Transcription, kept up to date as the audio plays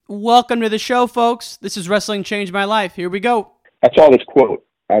Welcome to the show, folks. This is Wrestling Changed My Life. Here we go. I saw this quote.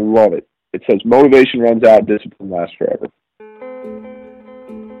 I love it. It says, "Motivation runs out, discipline lasts forever."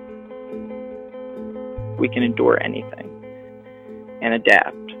 We can endure anything and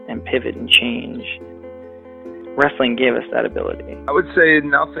adapt and pivot and change. Wrestling gave us that ability. I would say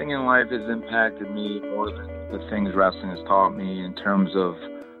nothing in life has impacted me more than the things wrestling has taught me in terms of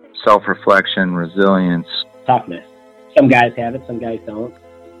self-reflection, resilience. Toughness. Some guys have it, some guys don't.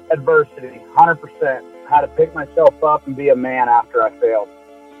 Adversity, 100%. How to pick myself up and be a man after I failed.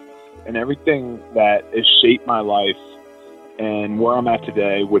 And everything that has shaped my life and where I'm at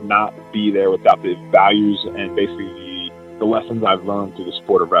today would not be there without the values and basically the lessons I've learned through the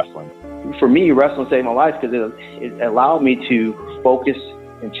sport of wrestling. For me, wrestling saved my life because it allowed me to focus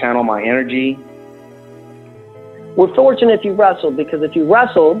and channel my energy. We're fortunate if you wrestled, because if you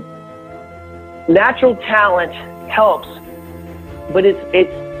wrestled, natural talent helps, but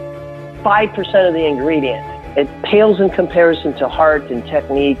it's 5% of the ingredient. It pales in comparison to heart and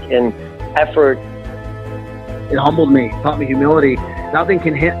technique and effort. It humbled me, taught me humility. Nothing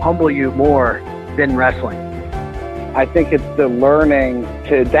can humble you more than wrestling. I think it's the learning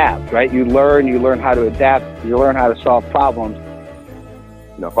to adapt, right? You learn how to adapt, you learn how to solve problems.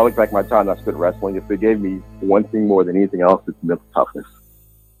 You know, if I look back at my time I spent wrestling, if they gave me one thing more than anything else, it's mental toughness.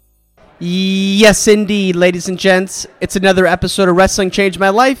 Yes, indeed, ladies and gents. It's another episode of Wrestling Changed My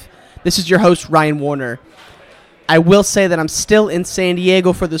Life. This is your host, Ryan Warner. I will say that I'm still in San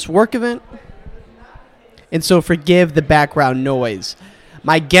Diego for this work event, and so forgive the background noise.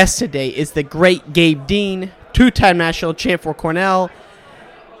 My guest today is the great Gabe Dean, two-time national champ for Cornell,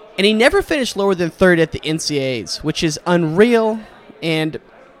 and he never finished lower than third at the NCAAs, which is unreal. And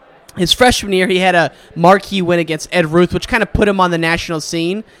his freshman year, he had a marquee win against Ed Ruth, which kind of put him on the national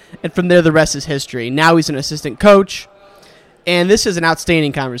scene, and from there, the rest is history. Now he's an assistant coach, and this is an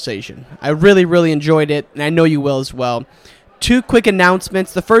outstanding conversation. I really, really enjoyed it, and I know you will as well. Two quick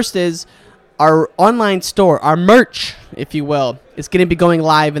announcements. The first is our online store, our merch, if you will, is going to be going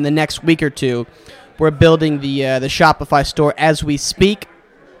live in the next week or two. We're building the Shopify store as we speak.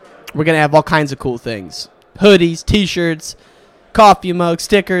 We're going to have all kinds of cool things. Hoodies, T-shirts, coffee mugs,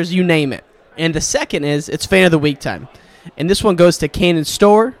 stickers, you name it. And the second is, it's Fan of the Week time. And this one goes to Cannon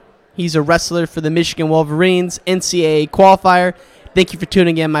Store. He's a wrestler for the Michigan Wolverines, NCAA qualifier. Thank you for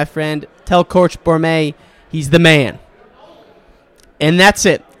tuning in, my friend. Tell Coach Bourmet he's the man. And that's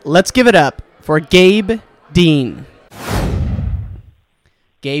it. Let's give it up for Gabe Dean.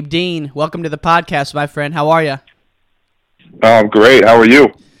 Gabe Dean, welcome to the podcast, my friend. How are you? I'm great. How are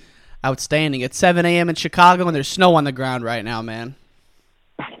you? Outstanding. It's 7 a.m. in Chicago, and there's snow on the ground right now, man.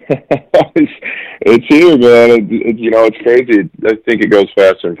 It's here, man. It's crazy. I think it goes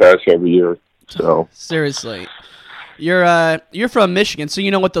faster and faster every year. So seriously, you're from Michigan, so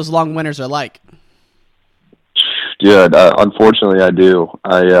you know what those long winters are like. Yeah, unfortunately, I do.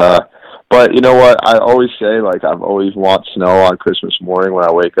 But you know what? I always say, like, I've always want snow on Christmas morning when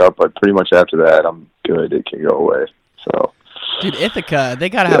I wake up, but pretty much after that, I'm good. It can go away. So, dude, Ithaca, they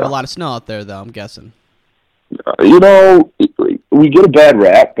gotta have a lot of snow out there, though. I'm guessing. We get a bad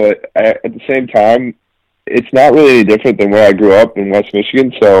rap, but at the same time, it's not really any different than where I grew up in West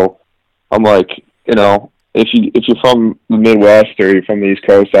Michigan. So I'm like, if you're from the Midwest or you're from the East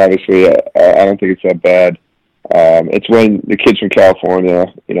Coast, obviously, I don't think it's that bad. It's when the kids from California,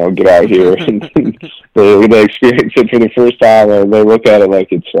 get out here and they experience it for the first time, and they look at it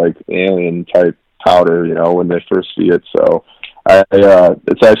like it's like alien type powder, when they first see it. So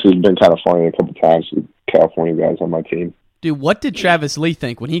it's actually been kind of funny a couple times with California guys on my team. Dude, what did Travis Lee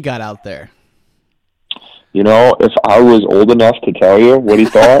think when he got out there? If I was old enough to tell you what he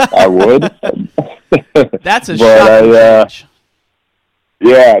thought, I would. That's a shocking change.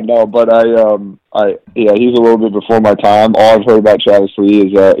 Yeah, no, but he's a little bit before my time. All I've heard about Travis Lee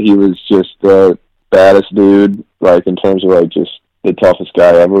is that he was just the baddest dude, like in terms of like just the toughest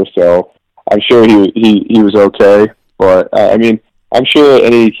guy ever. So I'm sure he was okay, but I'm sure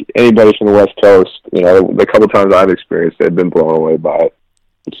anybody from the West Coast, the couple times I've experienced, they've been blown away by it.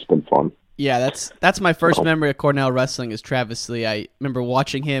 It's just been fun. Yeah, that's my first memory of Cornell wrestling is Travis Lee. I remember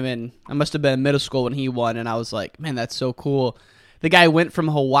watching him, and I must have been in middle school when he won, and I was like, man, that's so cool. The guy went from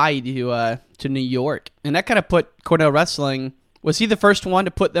Hawaii to New York, and that kind of put Cornell wrestling. Was he the first one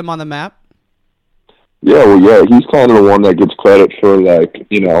to put them on the map? Yeah, he's kind of the one that gets credit for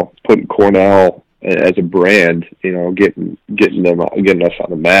putting Cornell as a brand, getting us on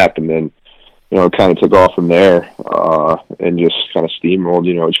the map, and then kind of took off from there and just kind of steamrolled.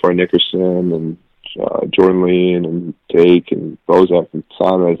 Troy Nickerson and Jordan Lean and Jake and Bozak and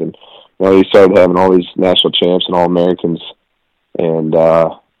Simons, and he started having all these national champs and All-Americans. And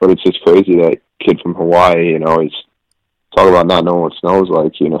but it's just crazy that kid from Hawaii, you know, he's talk about not knowing what snow's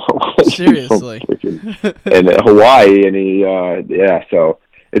like, you know. Seriously. And Hawaii, and so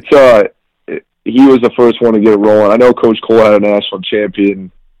it's he was the first one to get it rolling. I know Coach Cole had a national champion.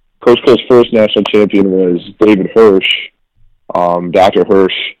 Coach Cole's first national champion was David Hirsch, Dr.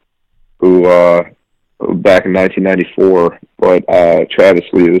 Hirsch, who back in 1994. But Travis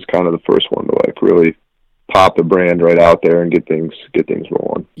Lee was kind of the first one to like really pop the brand right out there and get things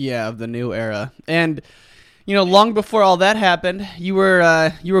rolling. Yeah, of the new era. And you know, long before all that happened, you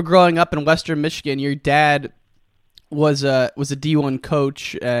were growing up in Western Michigan. Your dad was a D1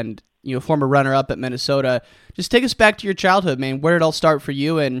 coach and, you know, former runner-up at Minnesota. Just take us back to your childhood, man. Where did it all start for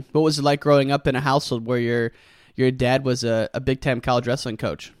you, and what was it like growing up in a household where your dad was a big-time college wrestling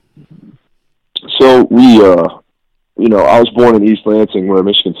coach? So we, you know, I was born in East Lansing, where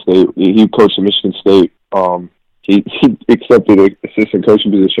Michigan State. He coached at Michigan State. He accepted an assistant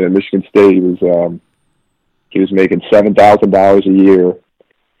coaching position at Michigan State. He was making $7,000 a year.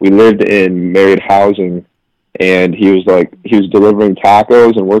 We lived in married housing, and he was delivering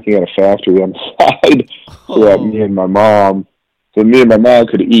tacos and working at a factory on the side so that me and my mom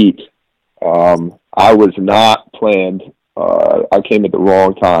could eat. I was not planned. I came at the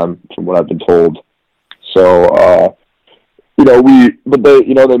wrong time, from what I've been told. So, you know,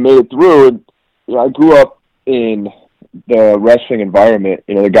 they made it through, and you know, I grew up in the wrestling environment.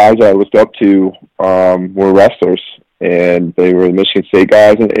 You know, the guys I looked up to were wrestlers, and they were the Michigan State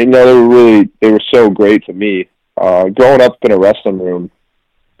guys, and you know, they were so great to me. Growing up in a wrestling room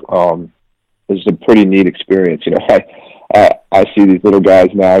is a pretty neat experience. You know, I see these little guys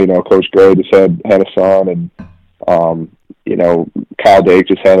now. You know, Coach Gray just had a son, and you know, Kyle Dake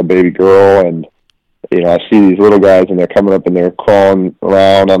just had a baby girl, and you know, I see these little guys, and they're coming up and they're crawling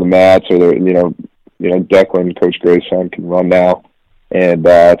around on the mats, or they're, you know, Declan, Coach Gray's son, can run now. And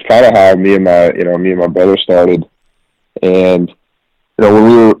it's kind of how me and my brother started. And, you know,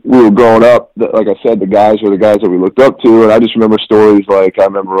 when we were growing up, like I said, the guys were the guys that we looked up to. And I just remember stories like, I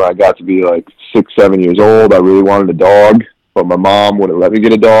remember when I got to be like 6, 7 years old, I really wanted a dog, but my mom wouldn't let me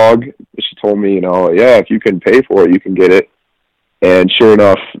get a dog. She told me, you know, yeah, if you can pay for it, you can get it. And sure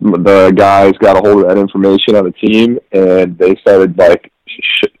enough, the guys got a hold of that information on the team, and they started like,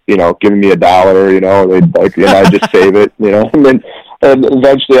 you know, giving me $1, you know, they'd like, and I'd just save it, you know, and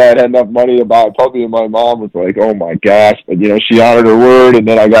eventually I had enough money to buy a puppy, and my mom was like, oh my gosh, but you know, she honored her word, and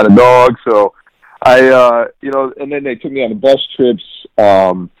then I got a dog, so I, you know, and then they took me on the bus trips.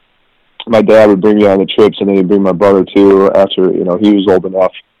 My dad would bring me on the trips, and then he'd bring my brother too after, you know, he was old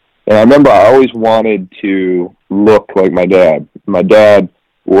enough. And I remember I always wanted to look like my dad. My dad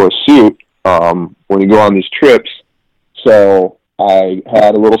wore a suit when you go on these trips, so I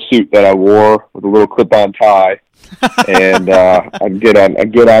had a little suit that I wore with a little clip-on tie, and I'd get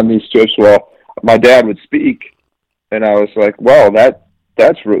on these trips. Well, my dad would speak, and I was like, "Well,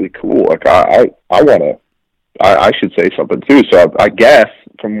 that's really cool. Like, I should say something too." So I guess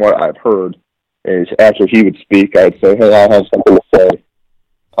from what I've heard is after he would speak, I'd say, "Hey, I have something to say."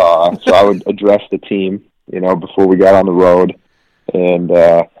 So I would address the team, you know, before we got on the road, and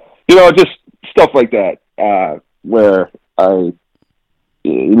you know, just stuff like that, where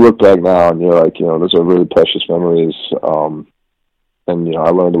you look back now and you're like, you know, those are really precious memories. And you know,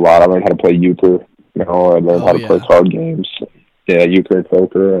 I learned a lot. I learned how to play euchre. You know, I learned how to play card games. Yeah, euchre and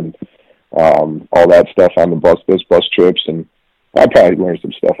poker, and all that stuff on those bus trips. And I probably learned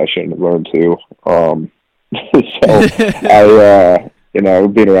some stuff I shouldn't have learned too. So I, you know,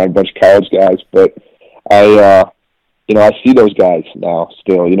 being around a bunch of college guys, but you know, I see those guys now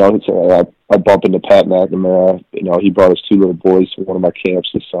still. You know, I bump into Pat McNamara. You know, he brought his 2 little boys to one of my camps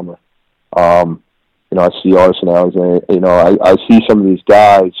this summer. You know, I see Arson Alexander. You know, I see some of these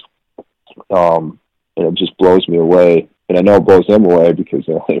guys, and it just blows me away. And I know it blows them away because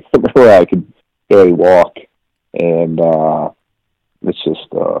I remember I could barely walk, and it's just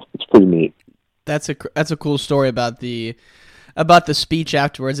it's pretty neat. That's a cool story about the speech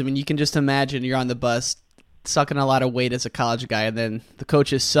afterwards. I mean, you can just imagine you're on the bus sucking a lot of weight as a college guy, and then the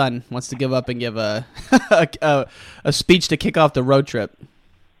coach's son wants to give up and give a speech to kick off the road trip.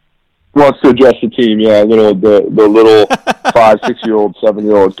 Wants to address the team, yeah. The little 5, 6-year-old,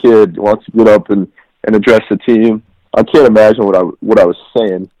 7-year-old kid wants to get up and address the team. I can't imagine what I was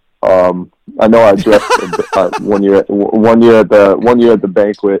saying. I know I addressed one year at the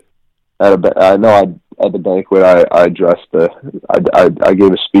banquet. At the banquet, I addressed I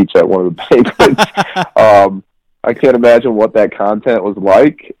gave a speech at one of the banquets. I can't imagine what that content was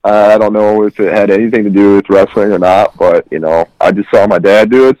like. I don't know if it had anything to do with wrestling or not, but you know, I just saw my dad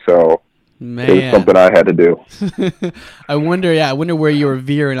do it, so Man. It was something I had to do. I wonder where you were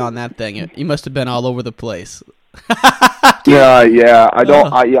veering on that thing. You must have been all over the place. Yeah. I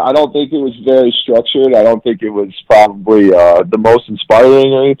don't think it was very structured. I don't think it was probably the most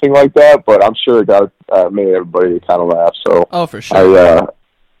inspiring or anything like that. But I'm sure it got made everybody kind of laugh. So for sure.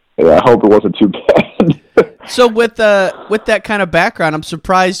 I hope it wasn't too bad. So with that kind of background, I'm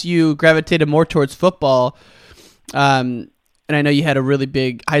surprised you gravitated more towards football. And I know you had a really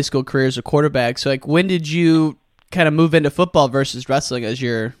big high school career as a quarterback. So like, when did you kind of move into football versus wrestling as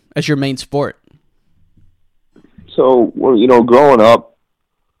your main sport? So, growing up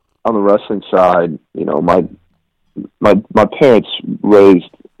on the wrestling side, my parents raised,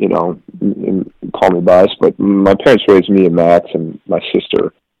 call me biased, but my parents raised me and Max and my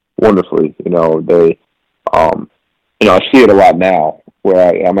sister wonderfully. They, I see it a lot now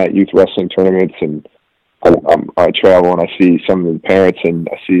where I'm at youth wrestling tournaments and I travel and I see some of the parents and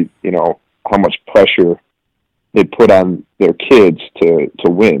I see, how much pressure they put on their kids to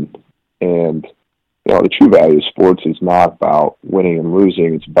win. And, the true value of sports is not about winning and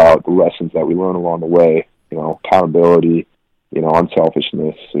losing. It's about the lessons that we learn along the way, accountability,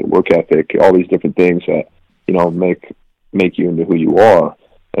 unselfishness, work ethic, all these different things that, make you into who you are.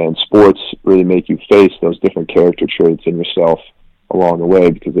 And sports really make you face those different character traits in yourself along the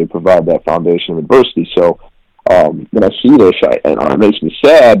way because they provide that foundation of adversity. So when I see this, it makes me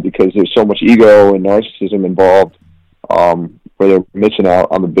sad because there's so much ego and narcissism involved where they're missing out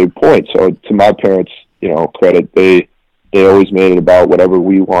on the big point. So to my parents, credit, they always made it about whatever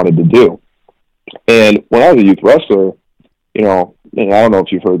we wanted to do. And when I was a youth wrestler, and I don't know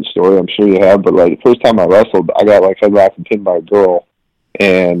if you've heard the story, I'm sure you have, but like the first time I wrestled, I got headlocked and pinned by a girl,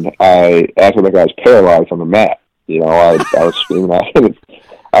 and I acted like I was paralyzed on the mat. I was screaming. I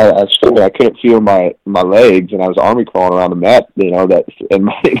was screaming. I couldn't feel my legs, and I was army crawling around the mat. And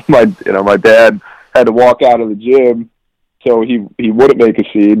my dad had to walk out of the gym. So he wouldn't make a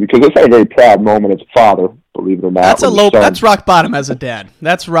scene because it's not a very proud moment as a father, believe it or not. That's rock bottom as a dad.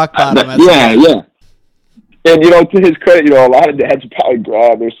 That's rock bottom as a dad. Yeah. And, to his credit, a lot of dads would probably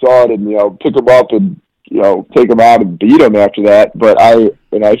grab their son and, pick him up and, take him out and beat him after that. But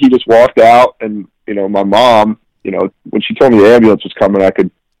he just walked out and, my mom, when she told me the ambulance was coming, I could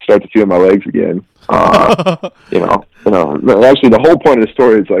start to feel my legs again. Actually the whole point of the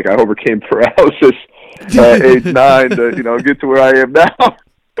story is I overcame paralysis at age 9 to get to where I am now.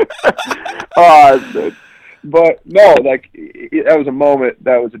 But no, that was a moment,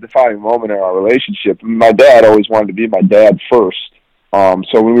 that was a defining moment in our relationship. My dad always wanted to be my dad first.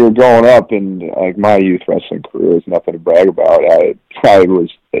 So when we were growing up and my youth wrestling career is nothing to brag about. I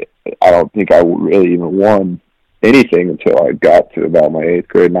don't think I really even won anything until I got to about my 8th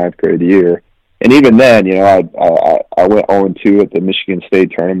grade, 9th grade year. And even then, I went 0-2 at the Michigan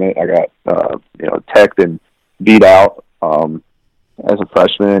State tournament. I got, teched and beat out as a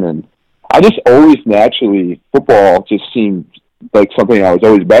freshman. And I just always naturally, football just seemed like something I was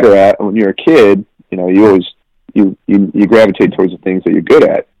always better at. And when you're a kid, you gravitate towards the things that you're good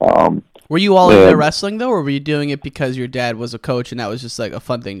at. Were you all into wrestling, though, or were you doing it because your dad was a coach and that was just a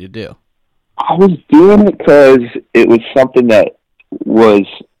fun thing to do? I was doing it because it was something that was,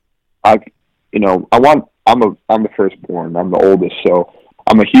 I'm the firstborn. I'm the oldest, so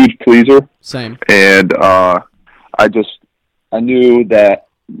I'm a huge pleaser. Same. And I knew that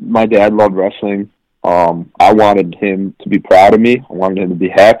my dad loved wrestling. I wanted him to be proud of me. I wanted him to be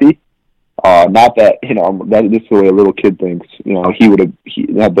happy. Not that, this is the way a little kid thinks. Not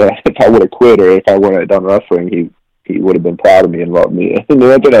that if I would have quit or if I wouldn't have done wrestling, he would have been proud of me and loved me. And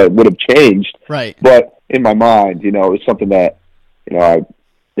not that I would have changed. Right. But in my mind, it's something that,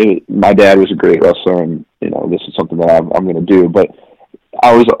 my dad was a great wrestler, and this is something that I'm going to do. But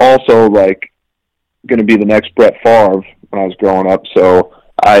I was also going to be the next Brett Favre when I was growing up. So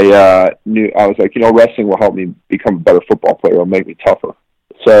I knew, I was wrestling will help me become a better football player. It'll make me tougher.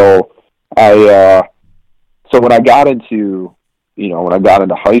 So when I got into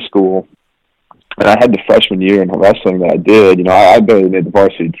high school, and I had the freshman year in wrestling that I did, I barely made the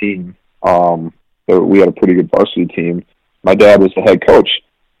varsity team. We had a pretty good varsity team. My dad was the head coach.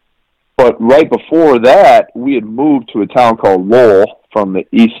 But right before that, we had moved to a town called Lowell from the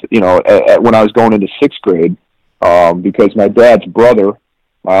east, when I was going into 6th grade, because my dad's brother,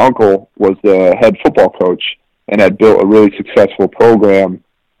 my uncle, was the head football coach and had built a really successful program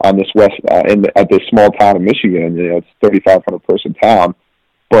on this at this small town in Michigan. It's a 3,500 person town,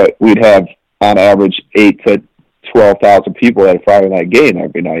 but we'd have on average 8,000 to 12,000 people at a Friday night game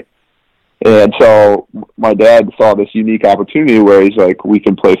every night. And so my dad saw this unique opportunity where he's like,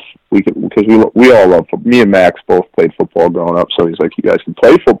 because we all love football. Me and Max both played football growing up. So he's like, you guys can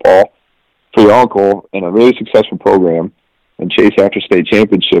play football for your uncle in a really successful program and chase after state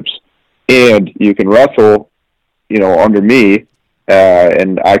championships, and you can wrestle, under me,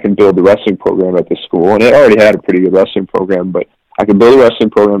 and I can build the wrestling program at the school. And it already had a pretty good wrestling program, but I can build a wrestling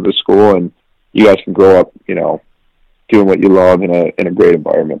program at the school, and you guys can grow up, doing what you love in a great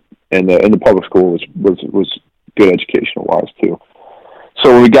environment. And the public school was good educational wise too.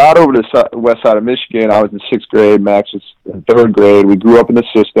 So when we got over to the west side of Michigan, I was in 6th grade, Max was in 3rd grade. We grew up in the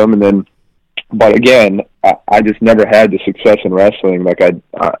system, but again, I just never had the success in wrestling. Like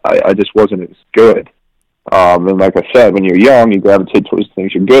I just wasn't as good. And like I said, when you're young, you gravitate towards the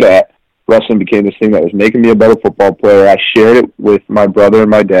things you're good at. Wrestling became this thing that was making me a better football player. I shared it with my brother and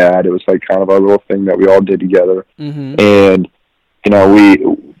my dad. It was like kind of our little thing that we all did together. Mm-hmm. And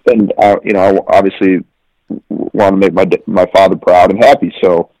I obviously wanted to make my father proud and happy.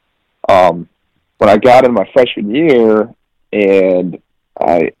 So when I got in my freshman year and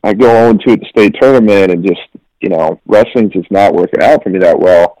I go into the state tournament and just, wrestling's just not working out for me that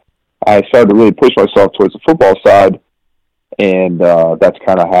well, I started to really push myself towards the football side. And that's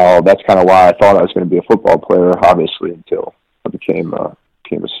kind of why I thought I was going to be a football player, obviously, until I became a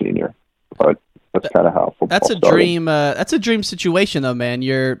senior. But that's kind of how football started. Dream. That's a dream situation, though, man.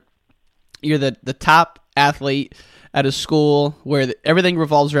 You're the top athlete at a school where everything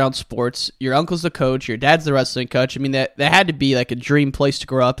revolves around sports. Your uncle's the coach. Your dad's the wrestling coach. I mean, that had to be like a dream place to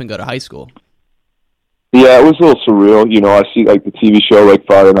grow up and go to high school. Yeah, it was a little surreal. I see like the TV show like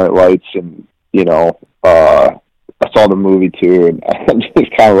Friday Night Lights, and I saw the movie too, and I'm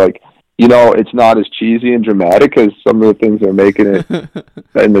just kind of like, it's not as cheesy and dramatic as some of the things they're making it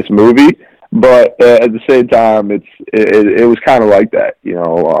in this movie, but at the same time, it was kind of like that.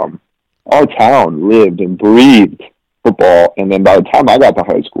 Our town lived and breathed football, and then by the time I got to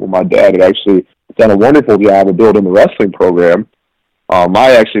high school, my dad had actually done a wonderful job of building the wrestling program.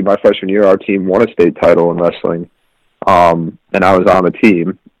 My freshman year, our team won a state title in wrestling, and I was on the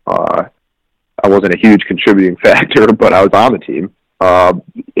team. I wasn't a huge contributing factor, but I was on the team.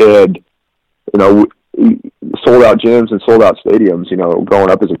 And, sold out gyms and sold out stadiums, growing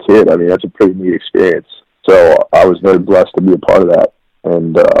up as a kid. I mean, that's a pretty neat experience. So I was very blessed to be a part of that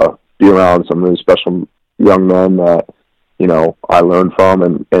and be around some really special young men that, I learned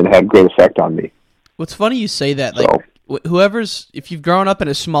from and had great effect on me. What's funny you say that, if you've grown up in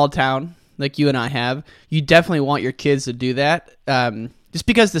a small town like you and I have, you definitely want your kids to do that. Just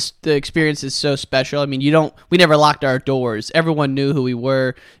because the experience is so special. I mean, we never locked our doors. Everyone knew who we were.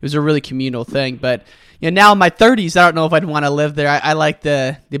 It was a really communal thing. But now in my 30s, I don't know if I'd want to live there. I like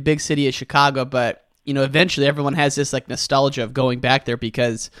the big city of Chicago, but eventually everyone has this like nostalgia of going back there,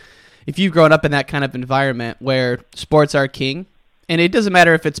 because if you've grown up in that kind of environment where sports are king, and it doesn't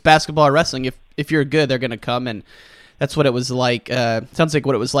matter if it's basketball or wrestling, if you're good, they're going to come, and that's what it was like. Sounds like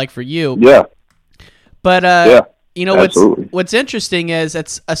what it was like for you. Yeah. But yeah. What's interesting is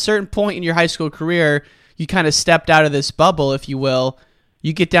at a certain point in your high school career, you kind of stepped out of this bubble, if you will.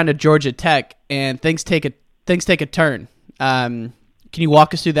 You get down to Georgia Tech, and things take a turn. Can you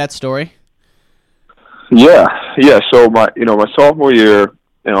walk us through that story? Yeah. So my sophomore year,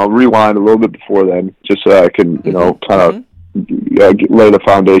 I'll rewind a little bit before then, just so I can kind of lay the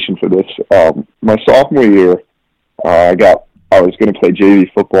foundation for this. My sophomore year, I was going to play JV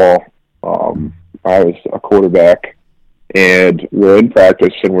football. I was a quarterback, and we're in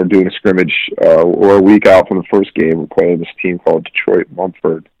practice, and we're doing a scrimmage. We're a week out from the first game. We're playing this team called Detroit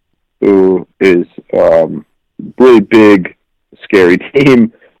Mumford, who is really big, scary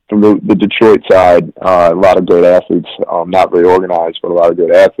team from the Detroit side. A lot of great athletes, not very organized, but a lot of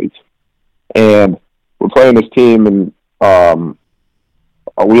good athletes. And we're playing this team, and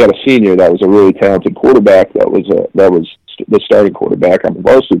we had a senior that was a really talented quarterback. That was the starting quarterback on the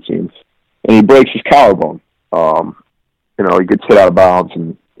varsity team. And he breaks his collarbone. He gets hit out of bounds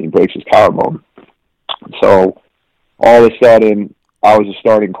and he breaks his collarbone. So all of a sudden, I was a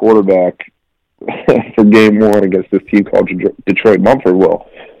starting quarterback for game one against this team called Detroit Mumford.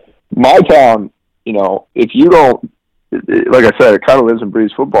 Well, my town, if you don't, like I said, it kind of lives and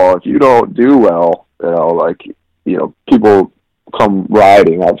breathes football. If you don't do well, people come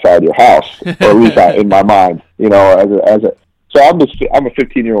rioting outside your house, or at least in my mind, So I'm a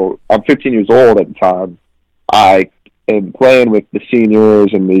 15-year-old. I'm 15 years old at the time. I am playing with the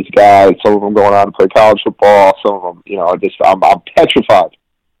seniors and these guys. Some of them going on to play college football. Some of them, I'm petrified.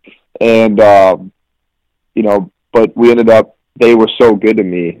 And but we ended up. They were so good to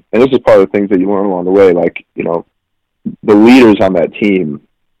me, and this is part of the things that you learn along the way. Like the leaders on that team.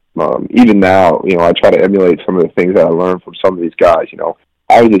 Even now, I try to emulate some of the things that I learned from some of these guys.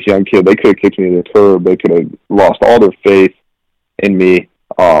 I was this young kid. They could have kicked me to the curb. They could have lost all their faith in me.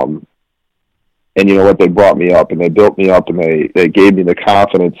 And you know what? They brought me up, and they built me up, and they gave me the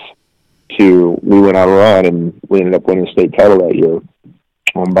confidence to. We went on a run, and we ended up winning the state title that year.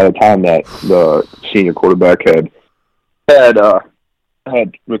 By the time that the senior quarterback had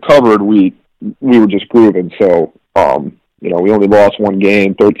recovered, we were just grooving. So you know, we only lost one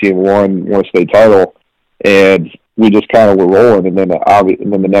game, 13-1, won a state title, and we just kind of were rolling. And then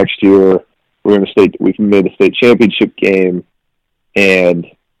the next year, we made the state championship game, and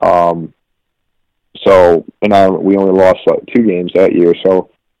we only lost like 2 games that year.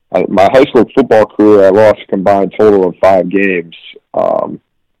 So my high school football career, I lost a combined total of 5 games.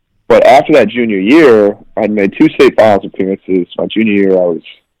 But after that junior year, I'd made 2 state finals appearances. My junior year,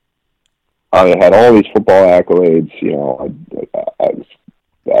 I had all these football accolades. You know,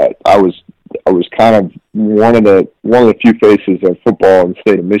 I was kind of one of the few faces of football in the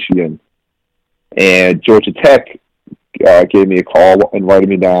state of Michigan. And Georgia Tech gave me a call, invited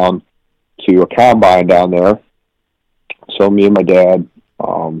me down to a combine down there. So me and my dad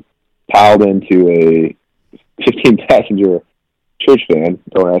piled into a 15-passenger church van.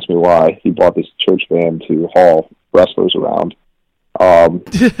 Don't ask me why. He bought this church van to haul wrestlers around. With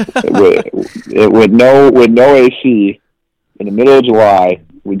no AC, in the middle of July,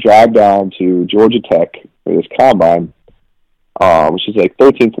 we drive down to Georgia Tech for this combine, which is like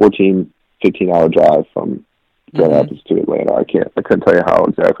 13, 14, 15-hour drive from Grand Rapids to Atlanta. I couldn't tell you how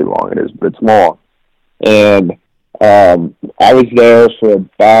exactly long it is, but it's long. And I was there for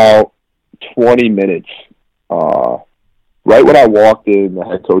about 20 minutes. Right when I walked in the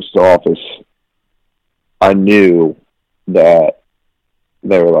head coach's office, I knew that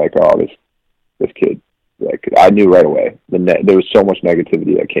they were like, "Oh, this kid." Like, I knew right away. There was so much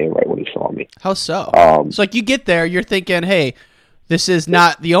negativity that came right when he saw me. How so? So like you get there, you're thinking, "Hey, this is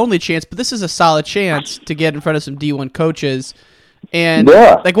not the only chance, but this is a solid chance to get in front of some D1 coaches." And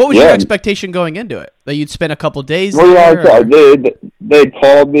like, what was your expectation going into it? That you'd spend a couple days there? They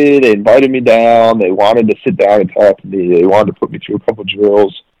called me. They invited me down. They wanted to sit down and talk to me. They wanted to put me through a couple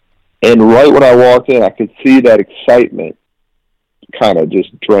drills. And right when I walked in, I could see that excitement kind of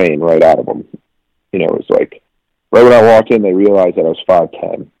just drain right out of them. You know, it was like right when I walked in, they realized that I was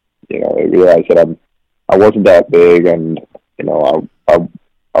 5'10". You know, they realized that I wasn't that big, and you know, I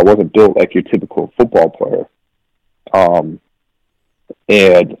wasn't built like your typical football player.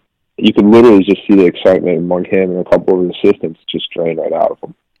 And you could literally just see the excitement among him and a couple of his assistants just drain right out of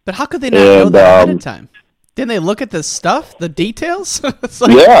him. But how could they not know that ahead of time? Didn't they look at the stuff, the details? It's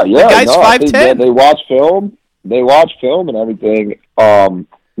like, yeah. The guy's 5'10". They watch film. They watch film and everything.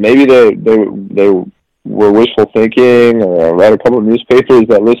 Maybe they were wishful thinking, or read a couple of newspapers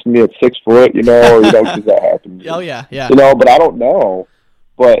that listed me at 6 foot. You know, or, you know, because that happens. Oh yeah. You know, but I don't know.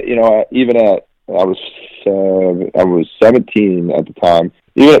 But you know, even at I was 17 at the time.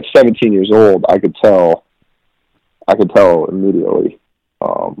 Even at 17 years old, I could tell immediately.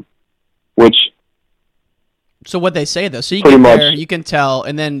 So what they say though, so you get there, you can tell,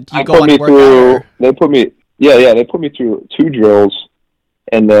 and then you go on and work out. They put me through 2 drills,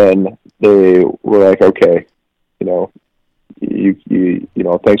 and then they were like, okay, you know, you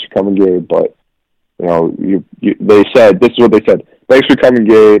know, thanks for coming, Gabe, but you know, they said, this is what they said: thanks for coming,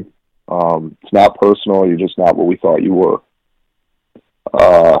 Gabe. It's not personal. You're just not what we thought you were.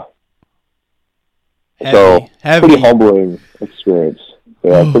 Pretty humbling experience.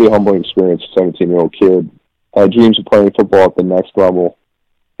 Yeah, pretty humbling experience. 17-year-old kid. I had dreams of playing football at the next level,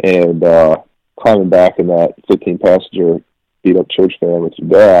 and climbing back in that 15-passenger beat-up church van with your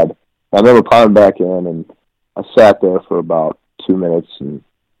dad. I remember climbing back in, and I sat there for about 2 minutes. And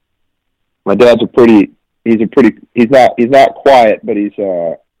my dad's he's not quiet, but he's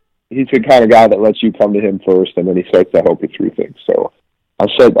the kind of guy that lets you come to him first, and then he starts to help you through things. So I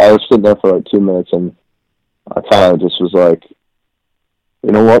was sitting there for like 2 minutes, and I kind of just was like,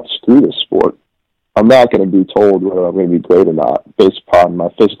 you know what, screw this sport. I'm not going to be told whether I'm going to be great or not based upon my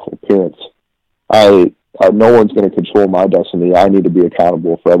physical appearance. No one's going to control my destiny. I need to be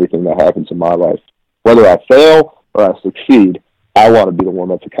accountable for everything that happens in my life. Whether I fail or I succeed, I want to be the one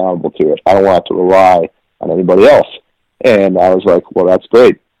that's accountable to it. I don't want to rely on anybody else. And I was like, well, that's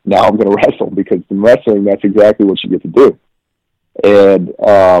great. Now I'm going to wrestle, because in wrestling, that's exactly what you get to do. And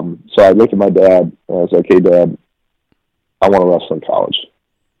so I looked at my dad, and I was like, hey, Dad, I want to wrestle in college.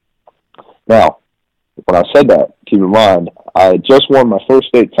 Now, when I said that, keep in mind, I had just won my first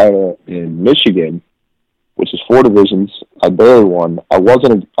state title in Michigan, which is 4 divisions. I barely won. I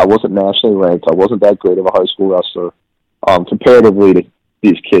wasn't nationally ranked. I wasn't that great of a high school wrestler, comparatively to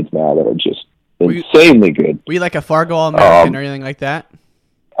these kids now that are just insanely good. Were you like a Fargo All-American or anything like that?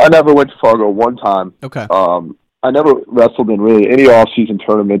 I never went to Fargo one time. Okay. I never wrestled in really any off-season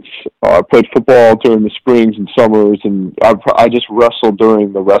tournaments. I played football during the springs and summers, and I just wrestled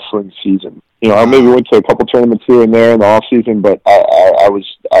during the wrestling season. I maybe went to a couple tournaments here and there in the off-season, but I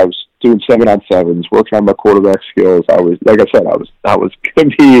was doing 7-on-7s, working on my quarterback skills. I was, like I said, I was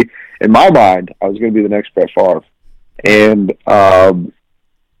going to be, in my mind, I was going to be the next Brett Favre. And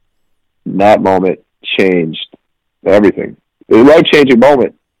that moment changed everything. It was a life-changing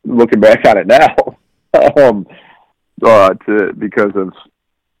moment, looking back on it now.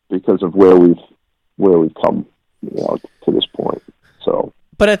 Because of where we've come, to this point. So,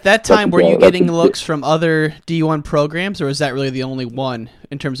 but at that time, were you getting looks from other D1 programs, or was that really the only one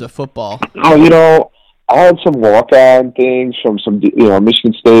in terms of football? Oh, I had some walk-on things from some,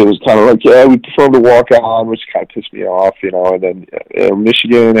 Michigan State was kind of like, yeah, we prefer to walk on, which kind of pissed me off, and then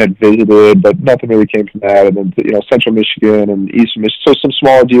Michigan had visited, but nothing really came from that, and then Central Michigan and Eastern Michigan, so some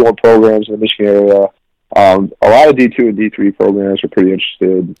smaller D1 programs in the Michigan area. A lot of D2 and D3 programs were pretty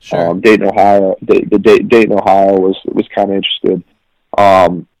interested. Sure. Dayton, Ohio, Dayton, Ohio was kind of interested,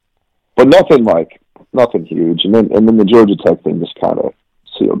 but nothing huge. And then the Georgia Tech thing just kind of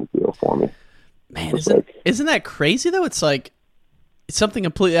sealed the deal for me. Man, isn't that crazy though? It's like something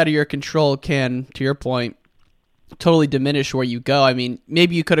completely out of your control can, to your point, totally diminish where you go. I mean,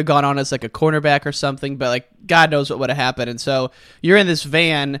 maybe you could have gone on as like a cornerback or something, but like God knows what would have happened. And so you're in this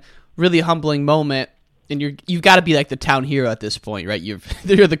van, really humbling moment. And you've got to be like the town hero at this point, right? You're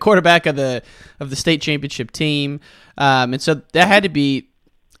the quarterback of the state championship team, and so that had to be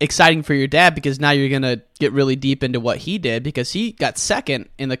exciting for your dad because now you're gonna get really deep into what he did because he got second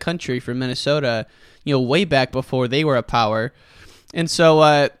in the country for Minnesota, way back before they were a power. And so,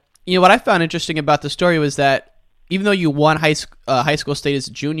 what I found interesting about the story was that even though you won high school state as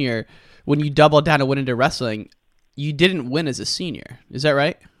a junior, when you doubled down and went into wrestling, you didn't win as a senior. Is that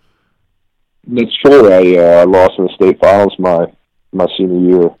right? That's true. I lost in the state finals my senior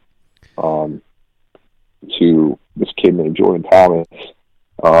year to this kid named Jordan Thomas.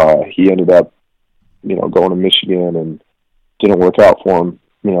 He ended up, going to Michigan and didn't work out for him.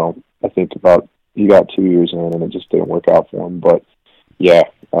 I think he got 2 years in and it just didn't work out for him. But yeah,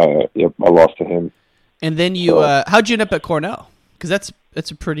 I lost to him. And then how'd you end up at Cornell? Because that's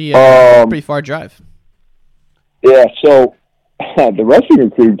a pretty far drive. Yeah. So. The wrestling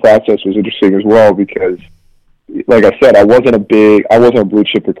recruiting process was interesting as well because, like I said, I wasn't a blue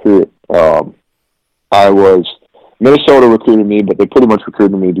chip recruit. Minnesota recruited me, but they pretty much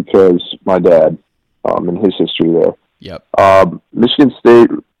recruited me because my dad, and his history there. Yep. Michigan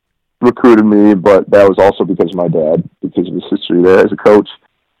State recruited me, but that was also because of my dad, because of his history there as a coach.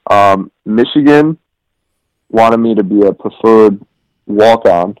 Michigan wanted me to be a preferred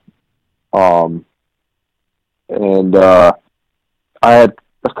walk-on, and I had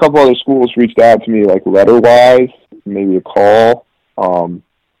a couple other schools reached out to me, like letter-wise, maybe a call.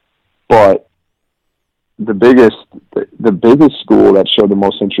 But the biggest school that showed the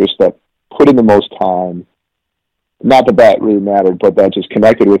most interest, that put in the most time, not that really mattered, but that just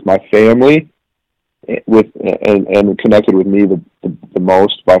connected with my family, and connected with me the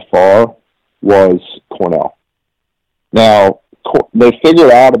most by far, was Cornell. Now, they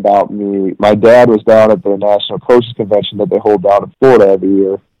figured out about me. My dad was down at the National Coaches Convention that they hold down in Florida every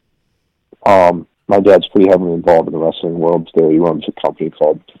year. My dad's pretty heavily involved in the wrestling world still. He runs a company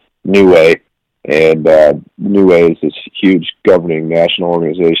called New Way, and New Way is this huge governing national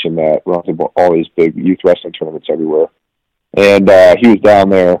organization that runs all these big youth wrestling tournaments everywhere. And he was down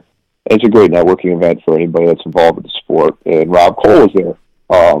there. It's a great networking event for anybody that's involved with the sport. And Rob Cole was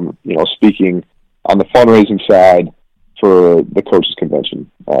there, speaking on the fundraising side for the coaches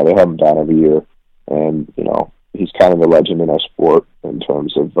convention. They have him down every year, and he's kind of a legend in our sport in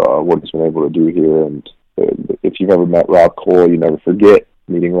terms of what he's been able to do here. And if you've ever met Rob Cole, you never forget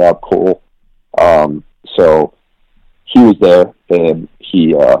meeting Rob Cole. So he was there, and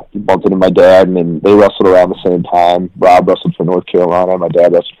he bumped into my dad, and they wrestled around the same time. Rob wrestled for North Carolina, my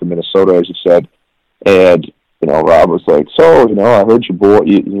dad wrestled for Minnesota, as you said, and Rob was like, so, I heard your boy,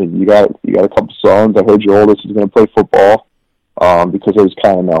 you got a couple sons. I heard your oldest is going to play football, because it was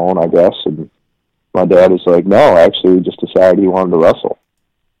kind of known, I guess. And my dad was like, no, actually, he just decided he wanted to wrestle.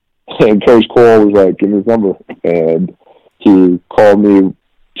 And Coach Cole was like, give me his number. And he called me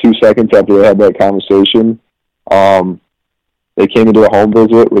 2 seconds after they had that conversation. They came into a home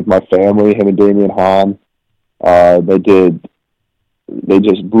visit with my family, him and Damian Hahn. They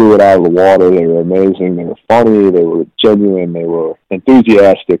just blew it out of the water. They were amazing. They were funny. They were genuine. They were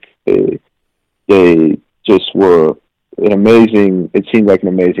enthusiastic. They just were it seemed like an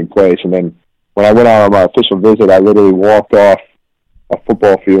amazing place. And then when I went out on my official visit, I literally walked off a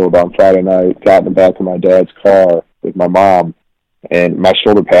football field on Friday night, got in the back of my dad's car with my mom and my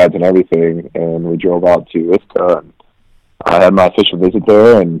shoulder pads and everything, and we drove out to Ithaca, and I had my official visit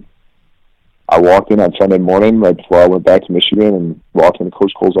there, and I walked in on Sunday morning right before I went back to Michigan and walked into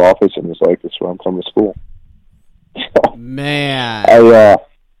Coach Cole's office and was like, this is where I'm coming to school. So, man.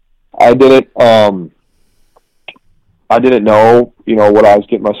 I didn't know, what I was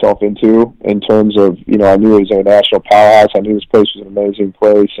getting myself into in terms of, I knew it was a national powerhouse. I knew this place was an amazing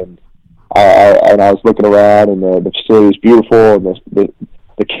place, and I was looking around, and the facility is beautiful, and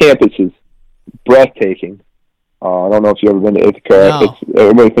the campus is breathtaking. I don't know if you've ever been to Ithaca. No.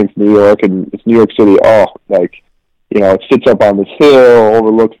 Everybody thinks New York, and it's New York City. It sits up on this hill,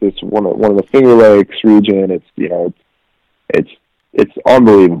 overlooks this one of the Finger Lakes region. It's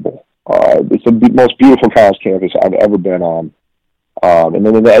unbelievable. It's the most beautiful college campus I've ever been on. And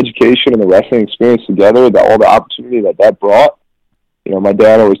then the education and the wrestling experience together, all the opportunity that brought. My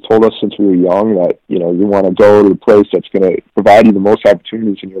dad always told us since we were young that, you want to go to the place that's going to provide you the most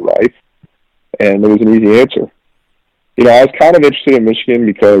opportunities in your life. And there was an easy answer. I was kind of interested in Michigan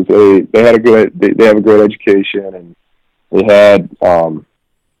because they have a great education, and they had,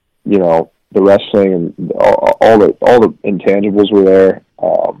 the wrestling and all the intangibles were there,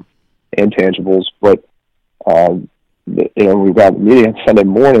 and tangibles. But, we got the meeting on Sunday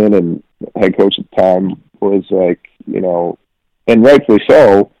morning, and the head coach at the time was like, and rightfully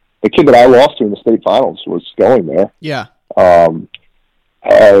so, the kid that I lost to in the state finals was going there. Yeah.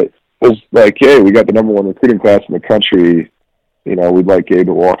 Was like, hey, we got the number one recruiting class in the country. We'd like Gabe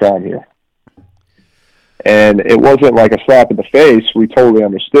to walk on here. And it wasn't like a slap in the face. We totally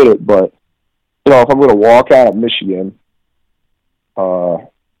understood it. But, if I'm going to walk out of Michigan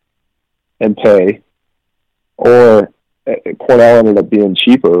and pay, or Cornell ended up being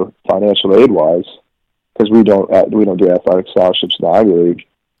cheaper financial aid-wise because we don't do athletic scholarships in the Ivy League.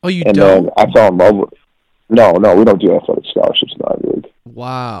 Oh, you and don't? Then I fell in love with. No, we don't do athletic scholarships in the Ivy League.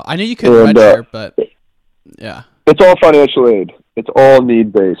 Wow. I knew you couldn't redshirt, but yeah. It's all financial aid. It's all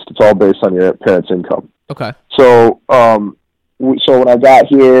need-based. It's all based on your parents' income. Okay. So, so when I got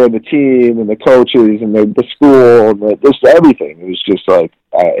here, the team and the coaches and the school and just everything, it was just like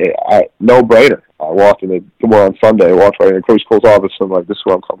I no-brainer. I walked in on Sunday. I walked right into Coach Cole's office, and I'm like, this is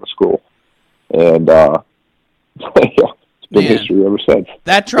where I'm coming to school. And it's been history ever since.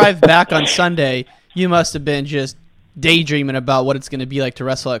 That drive back on Sunday, you must have been just daydreaming about what it's going to be like to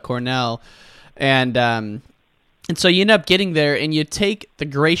wrestle at Cornell. And so you end up getting there, and you take the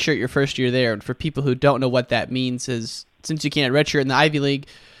gray shirt your first year there. And for people who don't know what that means, is since you can't redshirt in the Ivy League,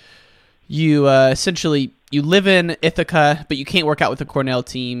 you essentially you live in Ithaca, but you can't work out with the Cornell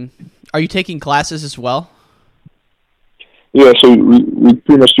team. Are you taking classes as well? Yeah, so we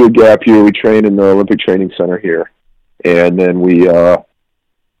pretty much do a gap year. We train in the Olympic Training Center here, and then we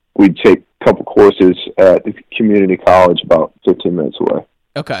take a couple courses at the community college about 15 minutes away.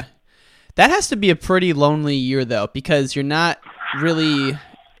 Okay. That has to be a pretty lonely year, though, because you're not really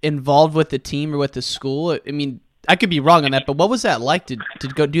involved with the team or with the school. I mean, I could be wrong on that, but what was that like to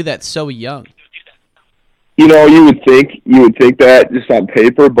go do that so young? You would think that just on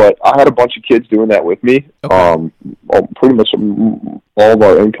paper, but I had a bunch of kids doing that with me. Okay. Pretty much all of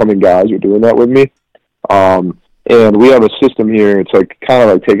our incoming guys were doing that with me. And we have a system here. It's kind of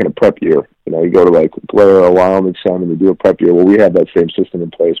like taking a prep year. You go to Blair or Wyoming Sun and you do a prep year. Well, we have that same system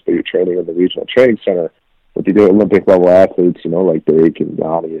in place, but you're training in the regional training center with the Olympic level athletes, like Drake and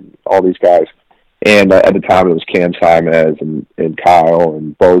Donnie and all these guys. And at the time it was Cam Simez and Kyle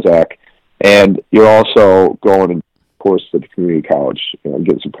and Bozak. And you're also going, of course, to the community college,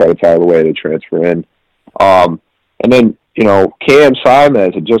 getting some credits out of the way to transfer in. And then, Cam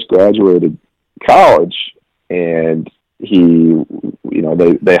Simez had just graduated college, and he,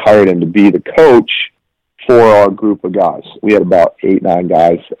 they hired him to be the coach for our group of guys. We had about 8-9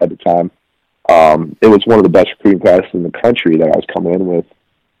 guys at the time. It was one of the best recruiting classes in the country that I was coming in with.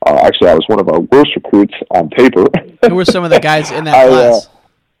 Actually, I was one of our worst recruits on paper. Who were some of the guys in that class?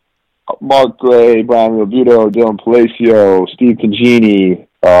 Mark Gray, Brian Robuto, Dylan Palacio, Steve Congini,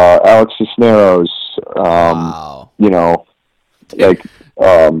 Alex Cisneros, Wow.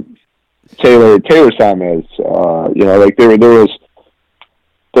 Taylor Simez,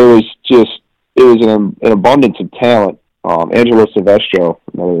 there was just, it was an abundance of talent. Angelo Silvestro,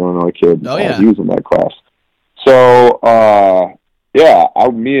 another Illinois kid, he was in that class. So, I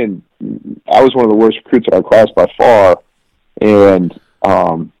was one of the worst recruits in our class by far, and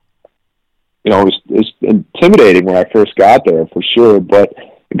it was intimidating when I first got there for sure. But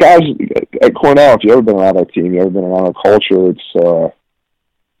the guys at Cornell, if you've ever been around our team, you've ever been around our culture,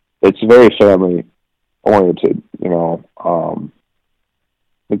 it's very family oriented.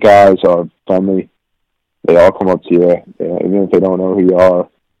 the guys are friendly. They all come up to you, even if they don't know who you are.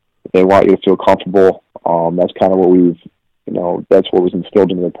 They want you to feel comfortable. That's kind of what that's what was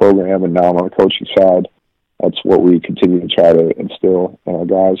instilled into the program, and now I'm on the coaching side. That's what we continue to try to instill in our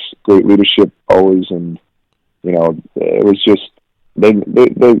guys. Great leadership always, and it was just they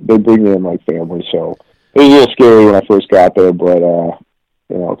bring you in like family. So it was a little scary when I first got there, but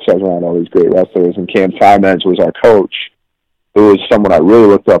because I was around all these great wrestlers, and Cam Simons was our coach, who was someone I really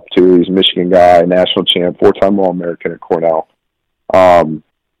looked up to. He's a Michigan guy, national champ, 4-time All-American at Cornell.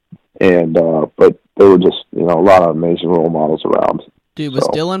 But there were just a lot of amazing role models around. Dude, was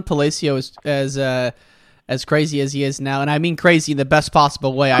Dylan Palacio as crazy as he is now? And I mean crazy in the best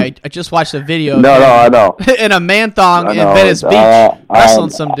possible way. I just watched a video of him I know. in a man-thong in Venice Beach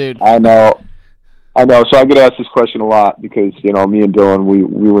wrestling some dude. I know. So I get asked this question a lot because, me and Dylan, we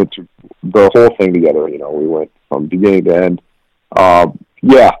went through the whole thing together. We went from beginning to end.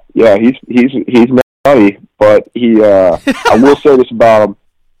 He's nutty, but he, I will say this about him.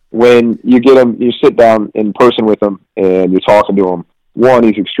 When you get him, you sit down in person with him and you're talking to him, one,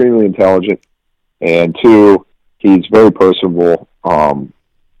 he's extremely intelligent, and two, he's very personable. I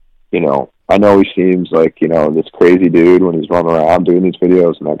know he seems like, this crazy dude when he's running around doing these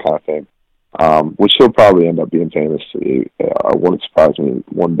videos and that kind of thing, which he'll probably end up being famous. I wouldn't surprise me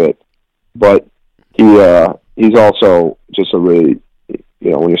one bit. But he's also just a really,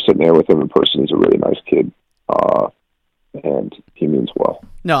 when you're sitting there with him in person, he's a really nice kid. And he means well.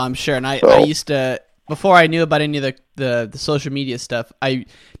 No, I'm sure. And I used to, before I knew about any of the social media stuff, I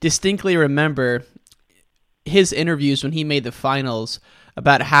distinctly remember his interviews when he made the finals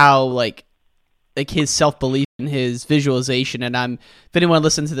about how like his self-belief and his visualization. And if anyone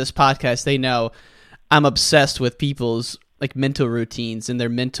listens to this podcast, they know I'm obsessed with people's like mental routines and their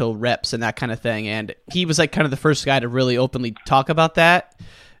mental reps and that kind of thing. And he was like kind of the first guy to really openly talk about that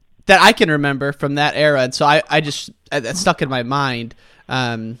I can remember from that era. And so that stuck in my mind.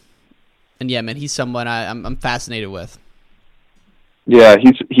 And yeah, man, he's someone I'm fascinated with. Yeah,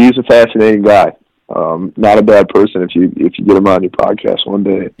 he's a fascinating guy. Not a bad person. If you get him on your podcast one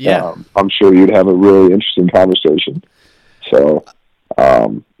day, yeah, I'm sure you'd have a really interesting conversation. So,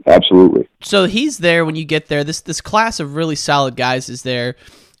 absolutely. So he's there when you get there. This class of really solid guys is there,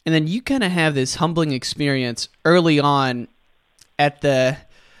 and then you kind of have this humbling experience early on at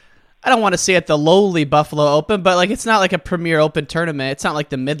I don't want to say at the lowly Buffalo Open, but like it's not like a premier open tournament. It's not like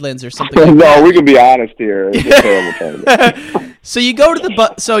the Midlands or something. Like no, that. We can be honest here. It's a terrible tournament. So you go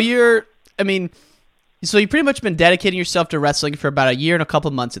to so you pretty much been dedicating yourself to wrestling for about a year and a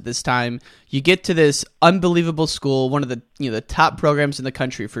couple months at this time. You get to this unbelievable school, one of the the top programs in the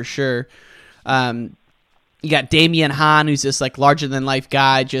country for sure. You got Damian Hahn, who's this like larger than life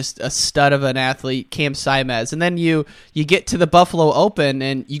guy, just a stud of an athlete, Cam Simez. And then you get to the Buffalo Open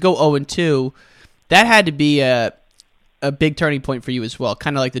and you go 0-2. That had to be a big turning point for you as well,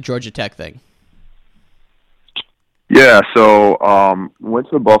 kind of like the Georgia Tech thing. Yeah, so went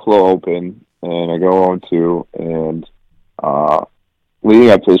to the Buffalo Open and I go 0-2, and leading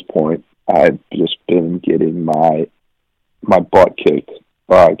up to this point, I've just been getting my butt kicked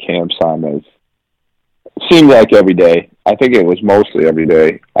by Cam Simez. Seemed like every day. I think it was mostly every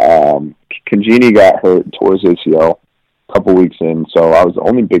day. Congeni got hurt towards ACL a couple weeks in, so I was the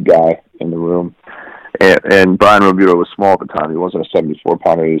only big guy in the room. And Brian Robuto was small at the time. He wasn't a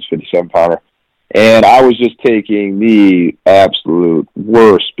 74-pounder. He was a 57-pounder. And I was just taking the absolute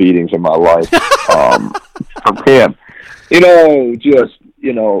worst beatings of my life from Cam. He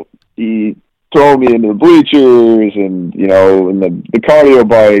threw me into the bleachers and, and the cardio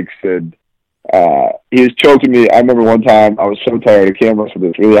bikes, and he was choking me. I remember one time I was so tired of Cam wrestled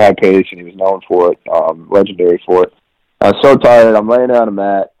this really high pace, and he was known for it, legendary for it. I was so tired. I'm laying down on the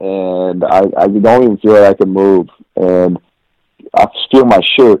mat, and I don't even feel like I could move. And I feel my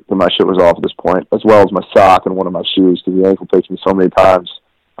shirt, and my shirt was off at this point, as well as my sock and one of my shoes, because the ankle picked me so many times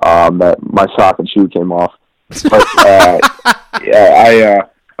that my sock and shoe came off. But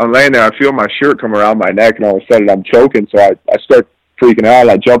I'm laying there. I feel my shirt come around my neck, and all of a sudden I'm choking. So I start freaking out.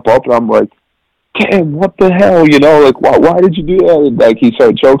 I jump up, and I'm like, "Damn, what the hell?" Why did you do that? And, he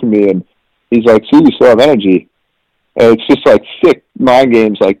started choking me, and he's like, "See, you still have energy." And it's just like sick mind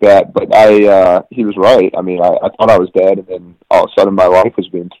games like that. But he was right. I mean, I thought I was dead, and then all of a sudden my life was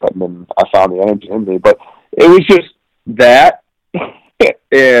being threatened, and I found the energy in me. But it was just that.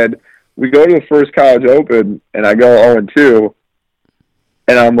 And we go to the first college open, and I go 0-2,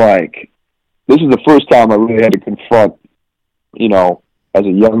 and I'm like, this is the first time I really had to confront, as a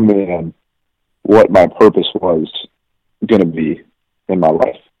young man, what my purpose was going to be in my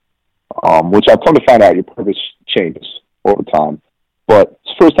life. Which I've come to find out your purpose changes over time. But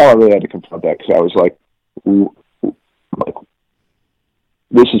it's the first time I really had to confront that because I was like,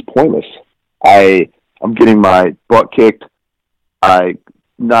 this is pointless. I'm getting my butt kicked. I'm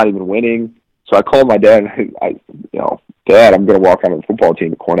not even winning. So I called my dad. Dad, I'm going to walk on the football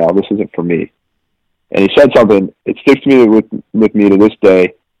team at Cornell. This isn't for me. And he said something. It sticks to me with me to this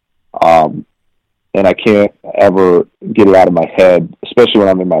day, and I can't ever get it out of my head, especially when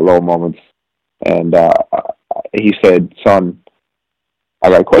I'm in my low moments. And he said, "Son, I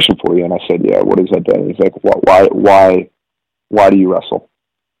got a question for you." And I said, "Yeah, what is that, Dad?" And he's like, "Why do you wrestle?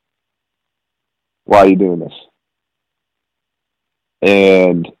 Why are you doing this?"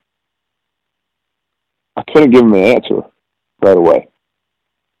 And I couldn't give him an answer right away.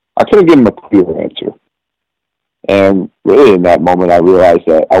 I couldn't give him a clear answer. And really in that moment, I realized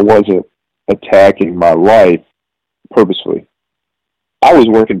that I wasn't attacking my life purposefully. I was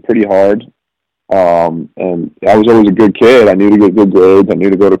working pretty hard, and I was always a good kid. I knew to get good grades. I knew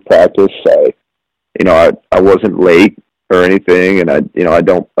to go to practice. I wasn't late or anything, and I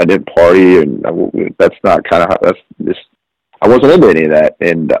didn't party, and that's not kind of how that's just. I wasn't into any of that,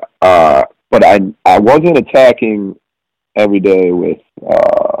 and but I wasn't attacking every day with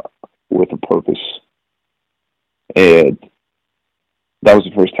a purpose, and that was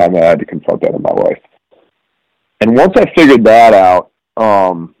the first time I had to confront that in my life. And once I figured that out,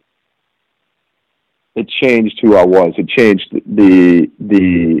 it changed who I was. It changed the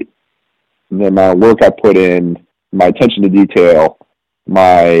amount of work I put in, my attention to detail,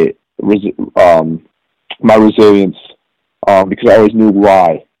 my resilience, because I always knew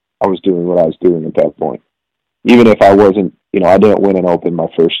why I was doing what I was doing at that point. Even if I wasn't, I didn't win an Open my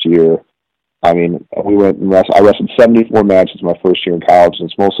first year. I mean, I wrestled 74 matches my first year in college, and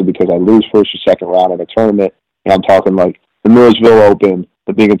it's mostly because I lose first or second round in a tournament. And I'm talking like the Millersville Open,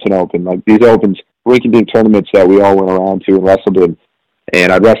 the Binghamton Open, like these Opens, rinky-dink tournaments that we all went around to and wrestled in.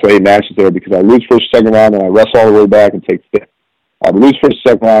 And I'd wrestle 8 matches there because I lose first, second round, and I wrestle all the way back and take fifth. I'd lose first,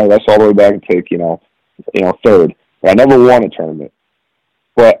 second round, I wrestle all the way back and take, third. But I never won a tournament.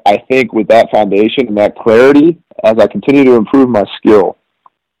 But I think with that foundation and that clarity, as I continue to improve my skill,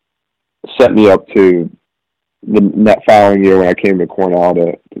 set me up to that following year when I came to Cornell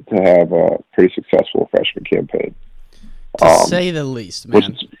to have a pretty successful freshman campaign. To say the least,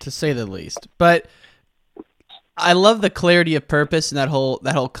 man. To say the least. But I love the clarity of purpose and that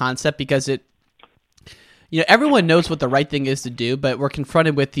whole concept because it, everyone knows what the right thing is to do, but we're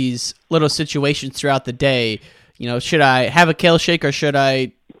confronted with these little situations throughout the day. Should I have a kale shake or should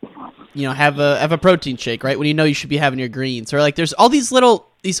I, have a protein shake, right? When you should be having your greens, or like there's all these little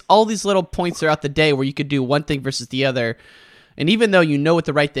points throughout the day where you could do one thing versus the other. And even though you know what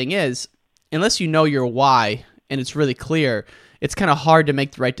the right thing is, unless you know your why and it's really clear, it's kind of hard to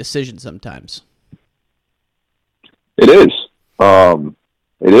make the right decision sometimes. It is.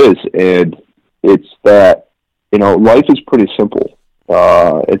 It is. And it's that, life is pretty simple.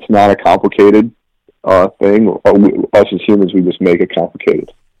 It's not a complicated thing. Us as humans, we just make it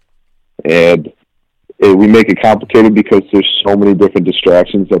complicated. And we make it complicated because there's so many different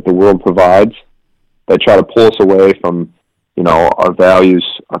distractions that the world provides that try to pull us away from, our values,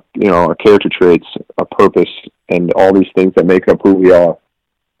 our character traits, our purpose, and all these things that make up who we are.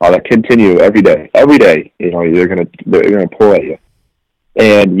 That continue every day. Every day, they're gonna pull at you,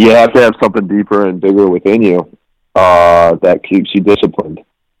 and you have to have something deeper and bigger within you that keeps you disciplined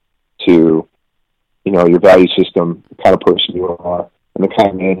to, your value system, the kind of person you are, and the kind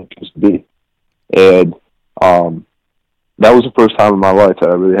of man you choose to be. And that was the first time in my life that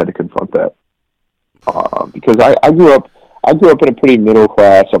I really had to confront that, because I grew up in a pretty middle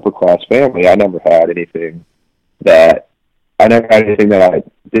class, upper class family. I never had anything that I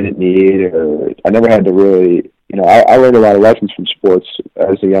didn't need, or I never had to really, I learned a lot of lessons from sports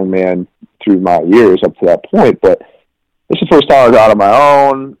as a young man through my years up to that point, but this is the first time I was out on my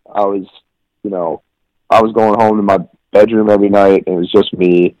own. I was going home to my bedroom every night, and it was just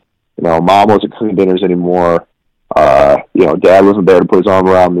me. Mom wasn't cooking dinners anymore. Dad wasn't there to put his arm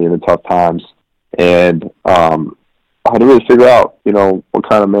around me in the tough times. And I had to really figure out, what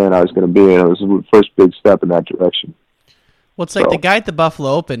kind of man I was going to be, and it was the first big step in that direction. Well, it's like the guy at the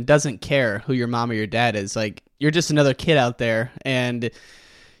Buffalo Open doesn't care who your mom or your dad is. Like, you're just another kid out there, and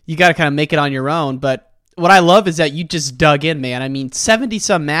you got to kind of make it on your own. But what I love is that you just dug in, man. I mean,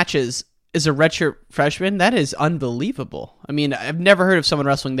 70-some matches as a redshirt freshman, that is unbelievable. I mean, I've never heard of someone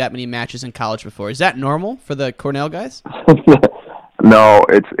wrestling that many matches in college before. Is that normal for the Cornell guys? No,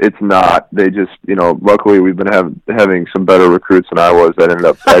 it's not. They just, luckily we've been having some better recruits than I was that ended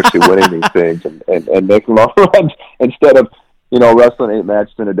up actually winning these things and making long runs instead of, wrestling 8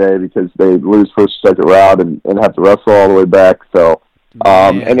 matches in a day because they lose first, second round and have to wrestle all the way back. So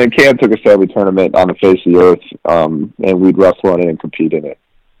And then Cam took us to every tournament on the face of the earth, and we'd wrestle in it and compete in it.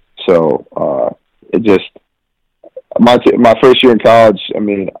 So it just my first year in college, I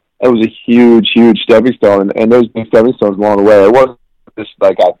mean, it was a huge stepping stone, and there's been stepping stones along the way. It wasn't just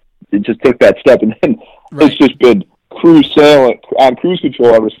like it just took that step, and then it's just been cruise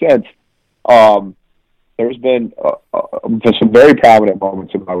control ever since. There's been some very prominent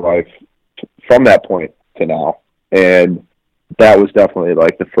moments in my life from that point to now, and that was definitely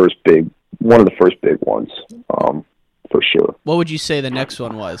like one of the first big ones, for sure. What would you say the next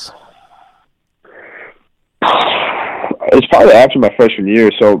one was? It's probably after my freshman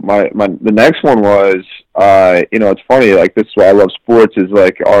year. So the next one was, it's funny. Like, this is why I love sports. Is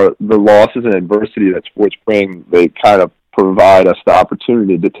like the losses and adversity that sports bring. They kind of provide us the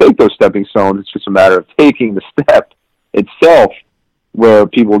opportunity to take those stepping stones. It's just a matter of taking the step itself, where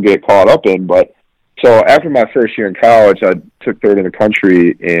people get caught up in. But so after my first year in college, I took third in the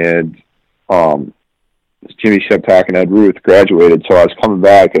country, and Jimmy Sheptak and Ed Ruth graduated. So I was coming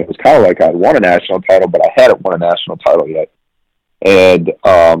back, and it was kind of like I'd won a national title, but I hadn't won a national title yet. And so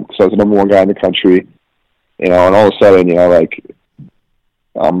I was the number one guy in the country, and all of a sudden, like,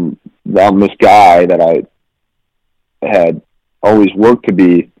 I'm this guy that I had always worked to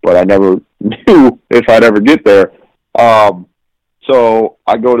be, but I never knew if I'd ever get there. So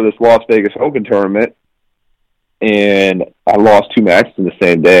I go to this Las Vegas Open tournament, and I lost 2 matches in the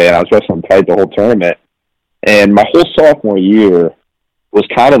same day, and I was wrestling tight the whole tournament. And my whole sophomore year was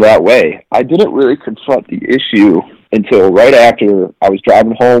kind of that way. I didn't really confront the issue until right after I was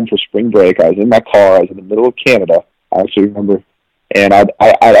driving home for spring break. I was in my car. I was in the middle of Canada, I actually remember. And I'd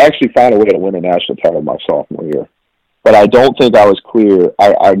actually found a way to win a national title my sophomore year. But I don't think I was clear.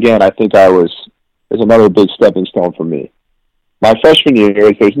 I think there's another big stepping stone for me. My freshman year,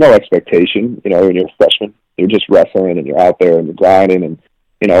 there's no expectation. When you're a freshman, you're just wrestling, and you're out there, and you're grinding, and,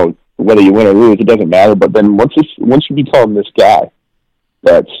 whether you win or lose, it doesn't matter. But then once you become this guy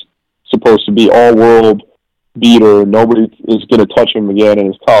that's supposed to be all-world beater, nobody is going to touch him again in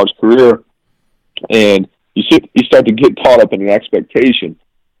his college career, and you start to get caught up in an expectation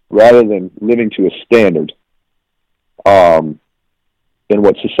rather than living to a standard than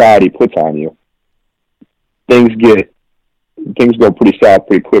what society puts on you. Things go pretty south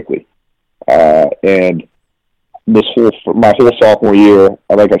pretty quickly, and my whole sophomore year,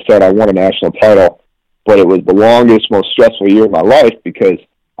 like I said, I won a national title, but it was the longest, most stressful year of my life because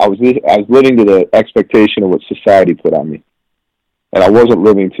I was living to the expectation of what society put on me, and I wasn't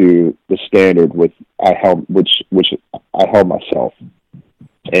living to the standard which I held myself.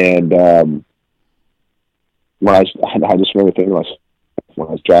 And I just remember thinking to myself, when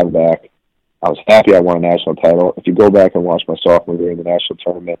I was driving back, I was happy I won a national title. If you go back and watch my sophomore year in the national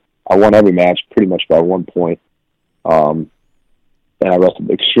tournament, I won every match pretty much by 1 point. And I wrestled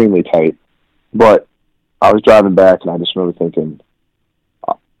extremely tight. But I was driving back, and I just remember thinking,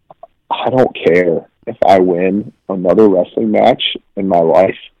 I don't care if I win another wrestling match in my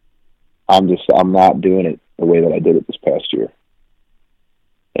life. I'm not doing it the way that I did it this past year.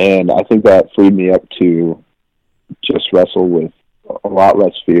 And I think that freed me up to just wrestle with a lot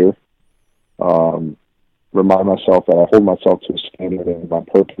less fear. Remind myself that I hold myself to a standard and my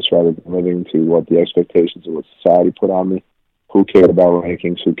purpose rather than living to what the expectations of what society put on me. Who cared about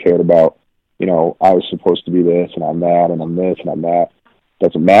rankings? Who cared about, I was supposed to be this, and I'm that, and I'm this, and I'm that.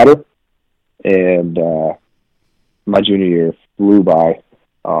 Doesn't matter. And my junior year flew by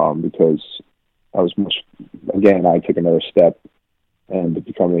because I took another step into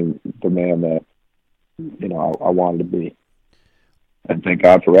becoming the man that, I wanted to be. And thank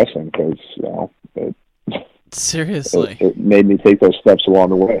God for wrestling because, seriously, it made me take those steps along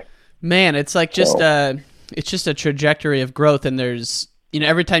the way. Man, it's like it's just a trajectory of growth, and there's,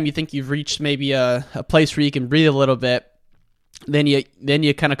 every time you think you've reached maybe a place where you can breathe a little bit, then you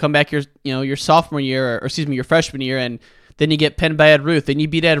kind of come back your sophomore year, or excuse me, your freshman year, and then you get pinned by Ed Ruth, and you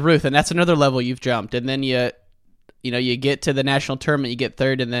beat Ed Ruth, and that's another level you've jumped, and then you get to the national tournament, you get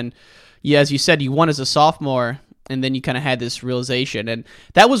third, and then, as you said, you won as a sophomore, and then you kind of had this realization, and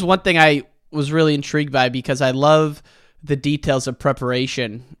that was one thing I was really intrigued by because I love the details of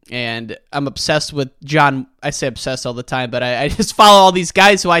preparation, and I'm obsessed with John. I say obsessed all the time, but I just follow all these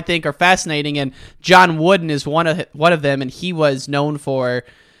guys who I think are fascinating, and John Wooden is one of them, and he was known for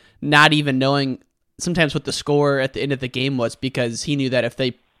not even knowing sometimes what the score at the end of the game was because he knew that if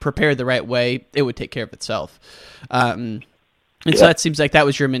they prepared the right way, it would take care of itself. So that seems like that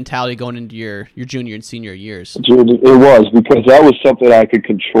was your mentality going into your junior and senior years. It was, because that was something I could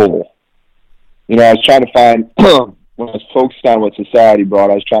control. I was trying to find, when I was focused on what society brought,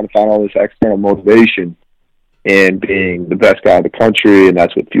 I was trying to find all this external motivation. and being the best guy in the country, and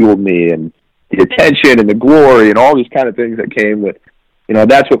that's what fueled me, and the attention and the glory and all these kind of things that came with,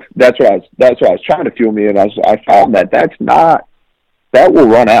 that's what I was trying to fuel me, and I found that will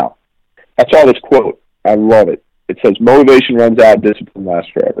run out. I saw this quote. I love it. It says, "Motivation runs out, discipline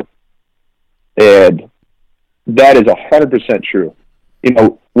lasts forever." And that is 100% true.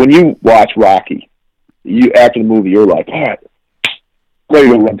 When you watch Rocky, after the movie, you're like, all right, ready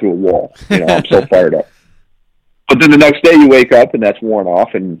to run through a wall. I'm so fired up. But then the next day you wake up and that's worn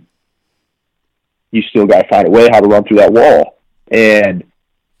off, and you still got to find a way how to run through that wall. And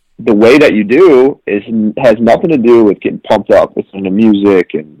the way that you do has nothing to do with getting pumped up, listening to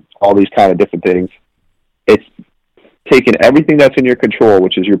music and all these kind of different things. It's taking everything that's in your control,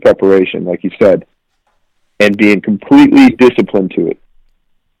 which is your preparation, like you said, and being completely disciplined to it.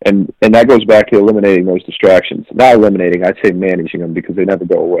 And that goes back to eliminating those distractions. Not eliminating, I'd say managing them, because they never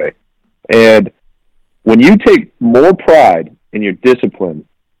go away. And when you take more pride in your discipline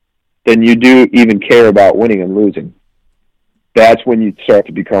than you do even care about winning and losing, that's when you start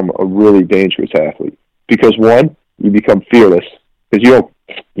to become a really dangerous athlete. Because one, you become fearless, because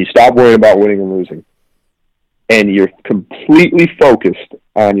you stop worrying about winning and losing, and you're completely focused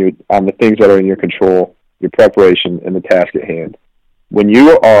on the things that are in your control, your preparation, and the task at hand. When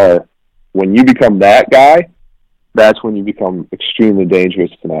you become that guy, that's when you become extremely dangerous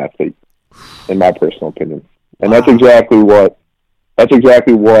as an athlete, in my personal opinion. And that's exactly what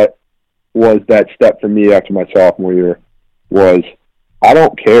was that step for me after my sophomore year. Was I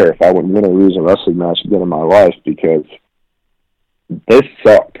don't care if I would win or lose a wrestling match again in my life, because this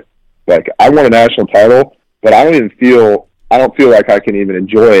sucked. Like, I won a national title, but I don't feel like I can even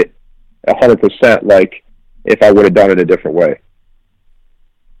enjoy it 100% like if I would have done it a different way.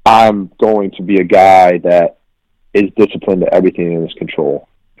 I'm going to be a guy that is disciplined to everything in his control,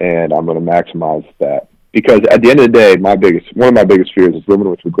 and I'm going to maximize that. Because at the end of the day, one of my biggest fears is living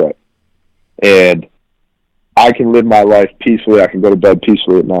with regret. And I can live my life peacefully. I can go to bed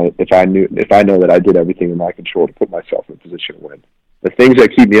peacefully at night if I know that I did everything in my control to put myself in a position to win. The things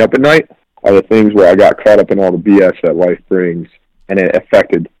that keep me up at night are the things where I got caught up in all the BS that life brings, and it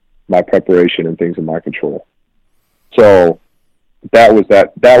affected my preparation and things in my control. So that was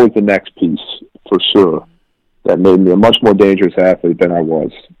the next piece for sure that made me a much more dangerous athlete than I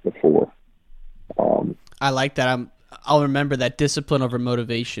was before. I like that. I'll remember that, discipline over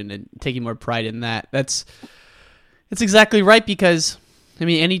motivation and taking more pride in that. That's exactly right, because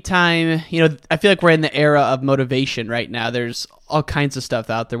anytime, I feel like we're in the era of motivation right now. There's all kinds of stuff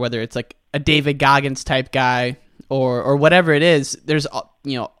out there, whether it's like a David Goggins type guy or whatever it is. There's,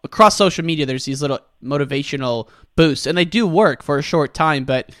 across social media, there's these little motivational boosts, and they do work for a short time,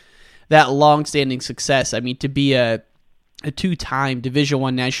 but that long-standing success, to be a two-time Division I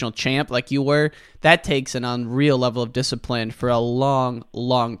national champ like you were, that takes an unreal level of discipline for a long,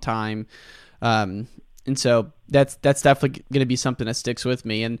 long time. And so that's definitely going to be something that sticks with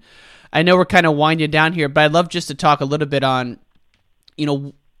me. And I know we're kind of winding down here, but I'd love just to talk a little bit on,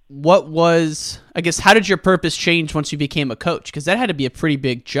 what was, I guess, how did your purpose change once you became a coach? Because that had to be a pretty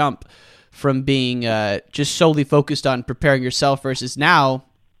big jump from being just solely focused on preparing yourself versus now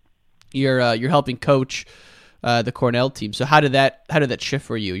you're helping coach the Cornell team. So how did that shift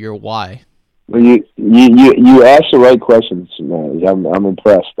for you? Your why? Well, you asked the right questions, man. I'm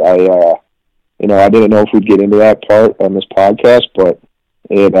impressed. I didn't know if we'd get into that part on this podcast, but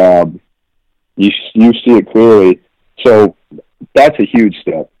you see it clearly. So that's a huge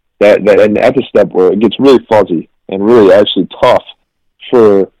step. And that's a step where it gets really fuzzy and really actually tough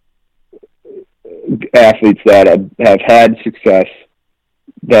for athletes that have had success,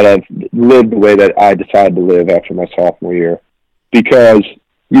 that have lived the way that I decided to live after my sophomore year, because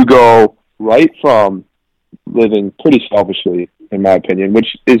you go right from living pretty selfishly, in my opinion,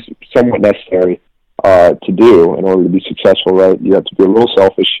 which is somewhat necessary to do in order to be successful, right? You have to be a little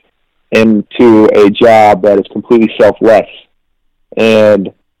selfish, into a job that is completely selfless.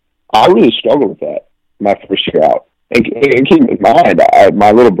 And I really struggled with that my first year out. And keep in mind,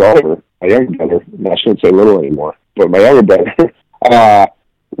 my little brother, my younger brother, I shouldn't say little anymore, but my younger brother,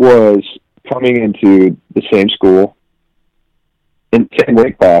 was coming into the same school in the same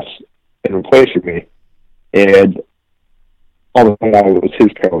weight class and replacing me. And all the time I was his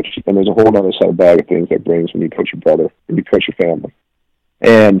coach. And there's a whole other set of bag of things that brings when you coach your brother and you coach your family.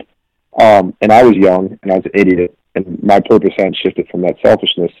 And I was young and I was an idiot, and my purpose had shifted from that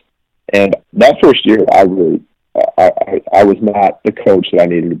selfishness. And that first year, I was not the coach that I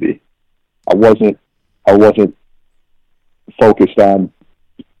needed to be. I wasn't focused on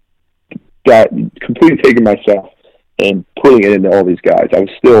that, completely taking myself and putting it into all these guys. I was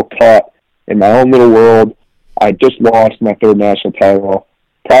still caught in my own little world. I just lost my third national title.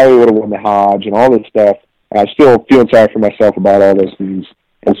 Probably would have won the Hodge and all this stuff. And I still feel sorry for myself about all those things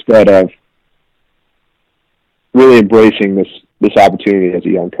instead of really embracing this opportunity as a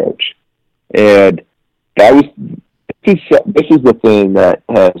young coach. And this is the thing that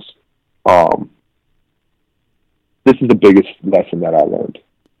has this is the biggest lesson that I learned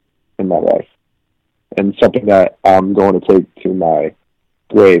in my life, and something that I'm going to take to my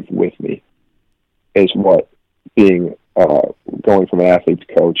grave with me is what being going from an athlete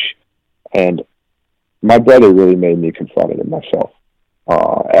to coach. And my brother really made me confront it in myself.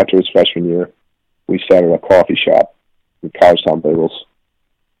 After his freshman year, we sat at a coffee shop with College-Town Bagels,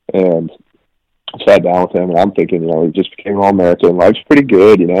 and I sat down with him, and I'm thinking, he just became an All-American. Life's pretty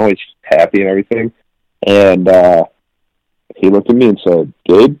good, he's happy and everything. And he looked at me and said,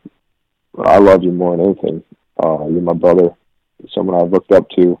 Gabe, I love you more than anything. You're my brother, someone I've looked up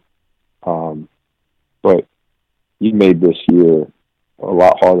to. But you made this year a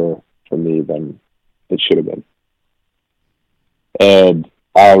lot harder for me than it should have been. And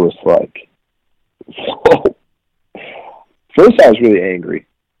I was like, whoa. First, I was really angry.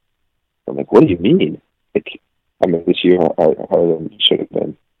 I'm like, what do you mean? I made this year harder than it should have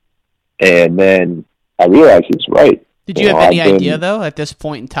been. And then I realized he's right. Did you have any idea, though, at this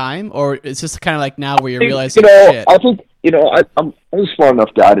point in time? Or is this kind of like now where you're realizing, shit? I think, I was a smart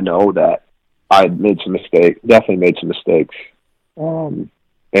enough guy to know that I made some mistakes, definitely made some mistakes.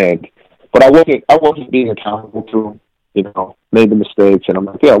 But I wasn't being accountable to him, made the mistakes, and I'm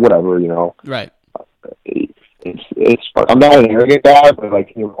like, yeah, whatever, Right. It's I'm not an arrogant guy, but in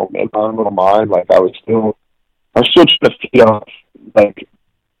my own little mind, I was still trying to feed off,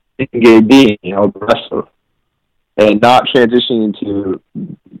 Gabe Dean, the wrestler, and not transitioning into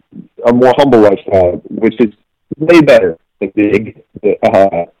a more humble lifestyle, which is way better than Gabe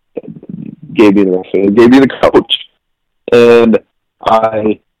Dean the wrestler, Gabe Dean the coach. And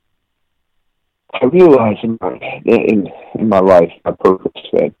I realized in my life, my purpose,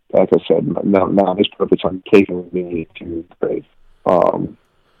 that, like I said, now this purpose I'm taking with me to the grave,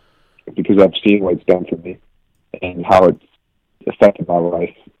 because I've seen what it's done for me and how it's affected my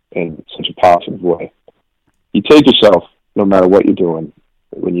life in such a positive way. You take yourself, no matter what you're doing,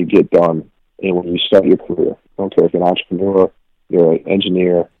 when you get done and when you start your career. I don't care if you're an entrepreneur, you're an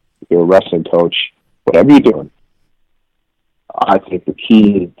engineer, you're a wrestling coach, whatever you're doing. I think the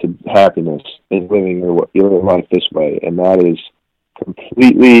key to happiness is living your life this way, and that is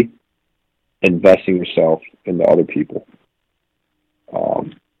completely investing yourself into other people.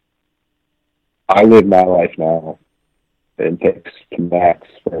 I live my life now, and thanks to Max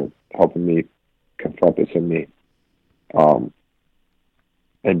for helping me confront this in me,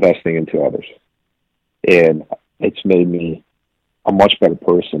 investing into others. And it's made me a much better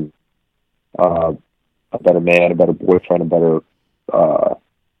person, a better man, a better boyfriend, a better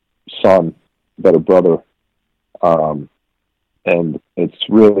son, a better brother. And it's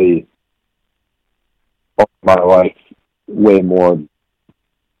really my life way more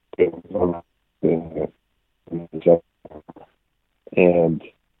and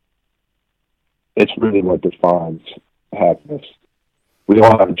it's really what defines happiness. We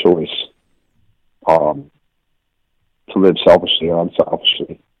all have a choice to live selfishly or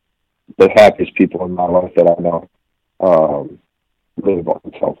unselfishly. The happiest people in my life that I know live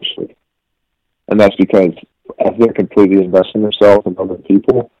unselfishly. And that's because as they're completely investing themselves in other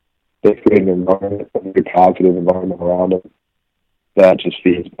people, they create an environment, a very positive environment around them that just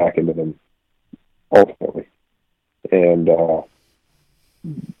feeds back into them ultimately. And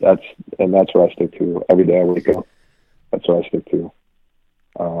that's what I stick to every day I wake up. That's what I stick to.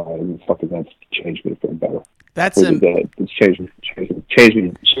 And it's something that's changed me for the better. It's changed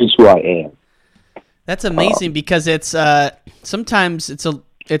who I am. That's amazing because it's sometimes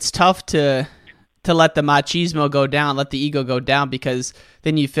it's tough to let the machismo go down, let the ego go down, because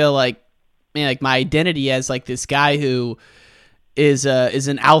then you feel like, man, like my identity as like this guy who is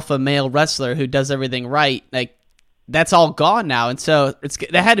an alpha male wrestler who does everything right, like that's all gone now, and so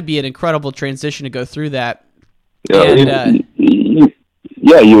that had to be an incredible transition to go through that. Yeah, and,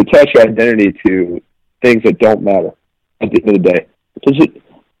 you attach your identity to things that don't matter at the end of the day. Because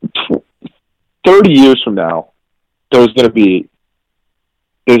 30 years from now, there's going to be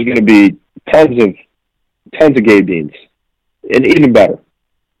tons of Gabe Deans, and even better.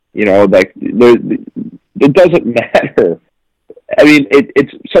 It doesn't matter. I mean,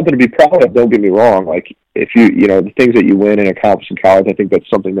 it's something to be proud of. Don't get me wrong. Like if the things that you win and accomplish in college, I think that's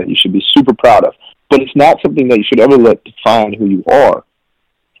something that you should be super proud of. But it's not something that you should ever let define who you are.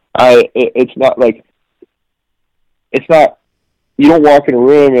 It's not. you don't walk in a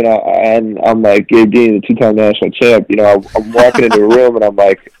room and I'm like Gabe Dean, the 2-time national champ. You know, I'm walking into a room and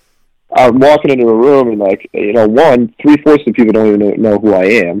I'm walking into a room and like, you know, 3/4 of the people don't even know who I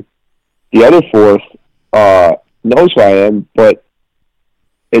am. The other 1/4 knows who I am, but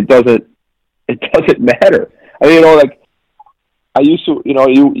it doesn't matter. I mean, you know, like I used to, you know,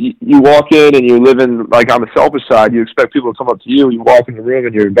 you walk in and you live in, like on the selfish side, you expect people to come up to you. You walk in the room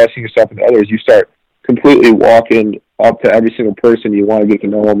and you're investing yourself into others. You start completely walking up to every single person. You want to get to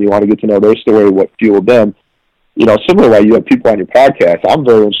know them. You want to get to know their story, what fueled them. You know, similarly, you have people on your podcast. I'm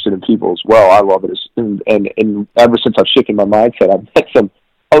very interested in people as well. I love it. And ever since I've shifted my mindset, I've met some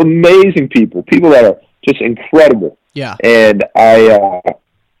amazing people that are just incredible. Yeah. And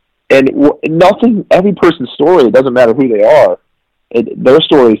nothing, every person's story, it doesn't matter who they are. Their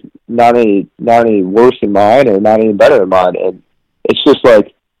story is not any worse than mine or not any better than mine. And it's just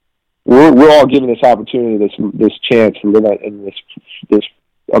like, we're all given this opportunity, this chance to live in this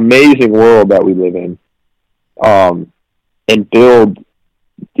amazing world that we live in, and build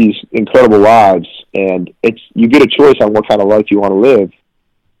these incredible lives. And you get a choice on what kind of life you want to live.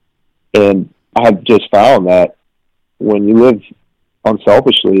 And I've just found that when you live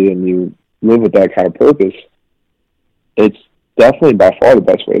unselfishly and you live with that kind of purpose, it's definitely by far the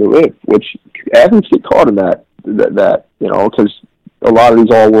best way to live. Which athletes get caught in that you know, because a lot of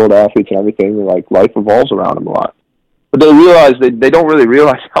these all-world athletes and everything, like, life revolves around them a lot. But they realize they don't really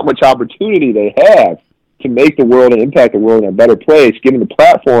realize how much opportunity they have to make the world and impact the world in a better place, given the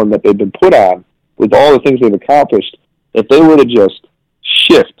platform that they've been put on with all the things they've accomplished. If they were to just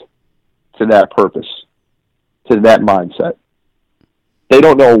shift to that purpose, to that mindset, they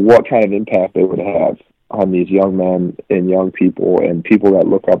don't know what kind of impact they would have on these young men and young people and people that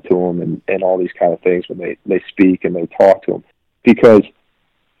look up to them and all these kind of things when they speak and they talk to them. Because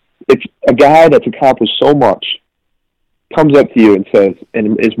if a guy that's accomplished so much comes up to you and says,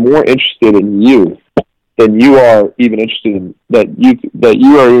 and is more interested in you than you are even interested in, that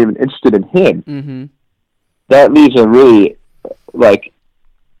you are even interested in him, mm-hmm. that leaves a really, like,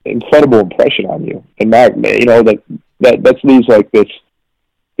 incredible impression on you. And that, you know, that leaves like this,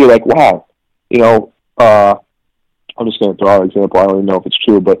 you're like, wow, you know, I'm just going to throw out an example. I don't even know if it's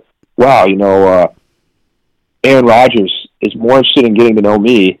true, but wow, you know, Aaron Rodgers is more interested in getting to know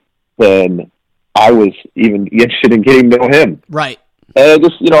me than I was even interested in getting to know him. Right. And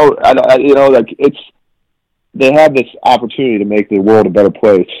just, you know, you know, like, they have this opportunity to make the world a better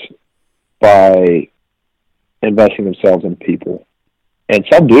place by investing themselves in people. And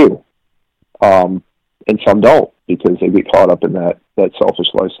some do. And some don't, because they get caught up in that selfish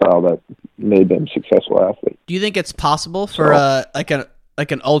lifestyle that made them successful athletes. Do you think it's possible for like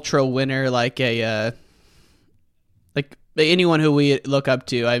an ultra winner, like anyone who we look up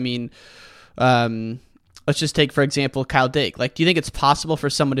to? I mean, let's just take, for example, Kyle Dake. Like, do you think it's possible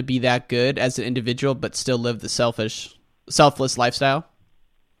for someone to be that good as an individual but still live the selfless lifestyle?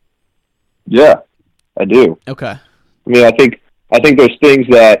 Yeah, I do. Okay. I mean, I think there's things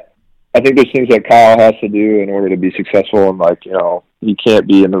that Kyle has to do in order to be successful, and, like, you know, he can't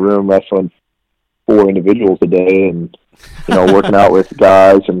be in the room wrestling 4 individuals a day and, you know, working out with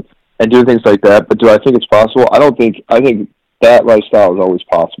guys and doing things like that. But do I think it's possible? I think that lifestyle is always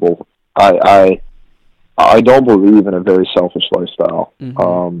possible. I don't believe in a very selfish lifestyle.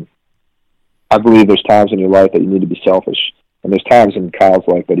 Mm-hmm. I believe there's times in your life that you need to be selfish, and there's times in Kyle's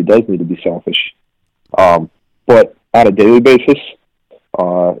life that he does need to be selfish. But on a daily basis,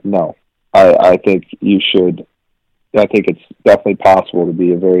 no. I think you should. I think it's definitely possible to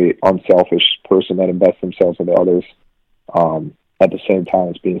be a very unselfish person that invests themselves into others, at the same time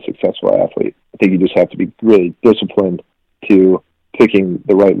as being a successful athlete. I think you just have to be really disciplined to picking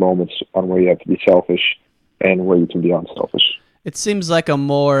the right moments on where you have to be selfish and where you can be unselfish. It seems like a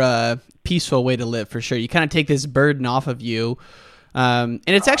more peaceful way to live, for sure. You kind of take this burden off of you, and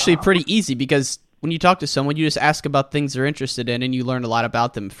it's actually pretty easy, because when you talk to someone, you just ask about things they're interested in, and you learn a lot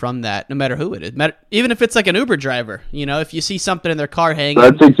about them from that, no matter who it is. Even if it's like an Uber driver, you know, if you see something in their car hanging.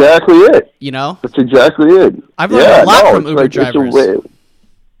 That's exactly it. You know? That's exactly it. I've learned a lot from Uber drivers.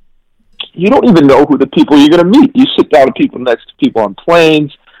 You don't even know who the people you're going to meet. You sit down with people next to people on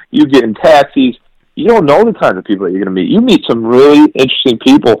planes. You get in taxis. You don't know the kind of people that you're going to meet. You meet some really interesting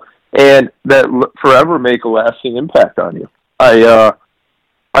people, and that forever make a lasting impact on you.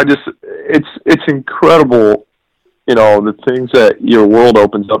 It's incredible, you know, the things that your world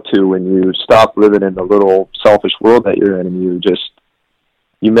opens up to when you stop living in the little selfish world that you're in, and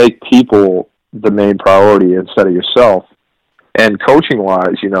you make people the main priority instead of yourself. And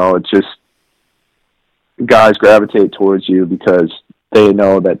coaching-wise, you know, it's just guys gravitate towards you because they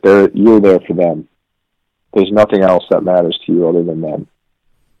know that you're there for them. there's nothing else that matters to you other than them.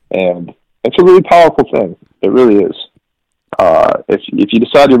 And it's a really powerful thing. It really is. If you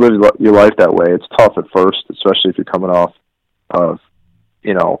decide to live your life that way, it's tough at first, especially if you're coming off of,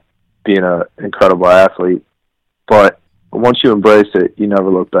 being an incredible athlete. But once you embrace it, you never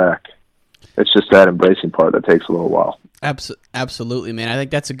look back. It's just that embracing part that takes a little while. Absolutely, man. I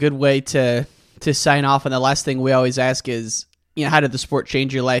think that's a good way to sign off. And the last thing we always ask is, how did the sport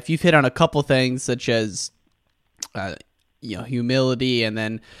change your life? You've hit on a couple things such as, humility and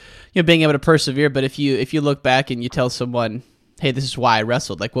then, being able to persevere. But if you look back and you tell someone, hey, this is why I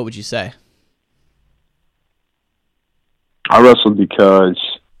wrestled, like, what would you say? I wrestled because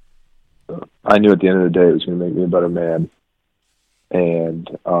I knew at the end of the day it was going to make me a better man. And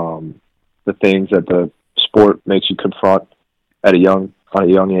the things that the sport makes you confront on a young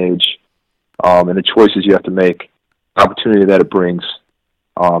age, and the choices you have to make, opportunity that it brings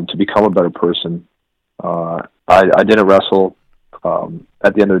to become a better person. I didn't wrestle.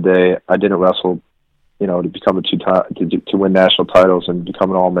 At the end of the day, I didn't wrestle, to become to win national titles and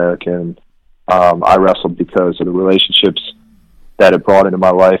become an All-American. I wrestled because of the relationships that it brought into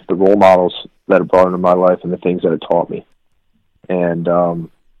my life, the role models that it brought into my life, and the things that it taught me. And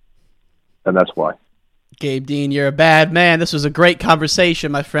that's why. Gabe Dean, you're a bad man. This was a great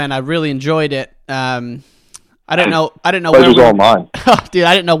conversation, my friend. I really enjoyed it. I didn't know. Pleasure's all mine. Dude,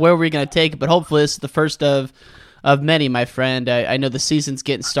 I didn't know where we were going to take it, but hopefully this is the first of many, my friend. I know the season's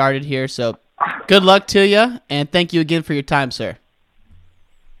getting started here, so good luck to you, and thank you again for your time, sir.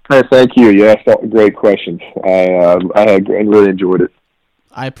 Hey, thank you. You asked great questions. I really enjoyed it.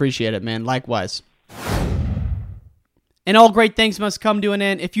 I appreciate it, man. Likewise. And all great things must come to an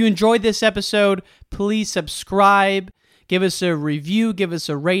end. If you enjoyed this episode, please subscribe, give us a review, give us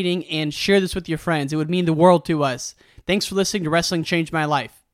a rating, and share this with your friends. It would mean the world to us. Thanks for listening to Wrestling Changed My Life.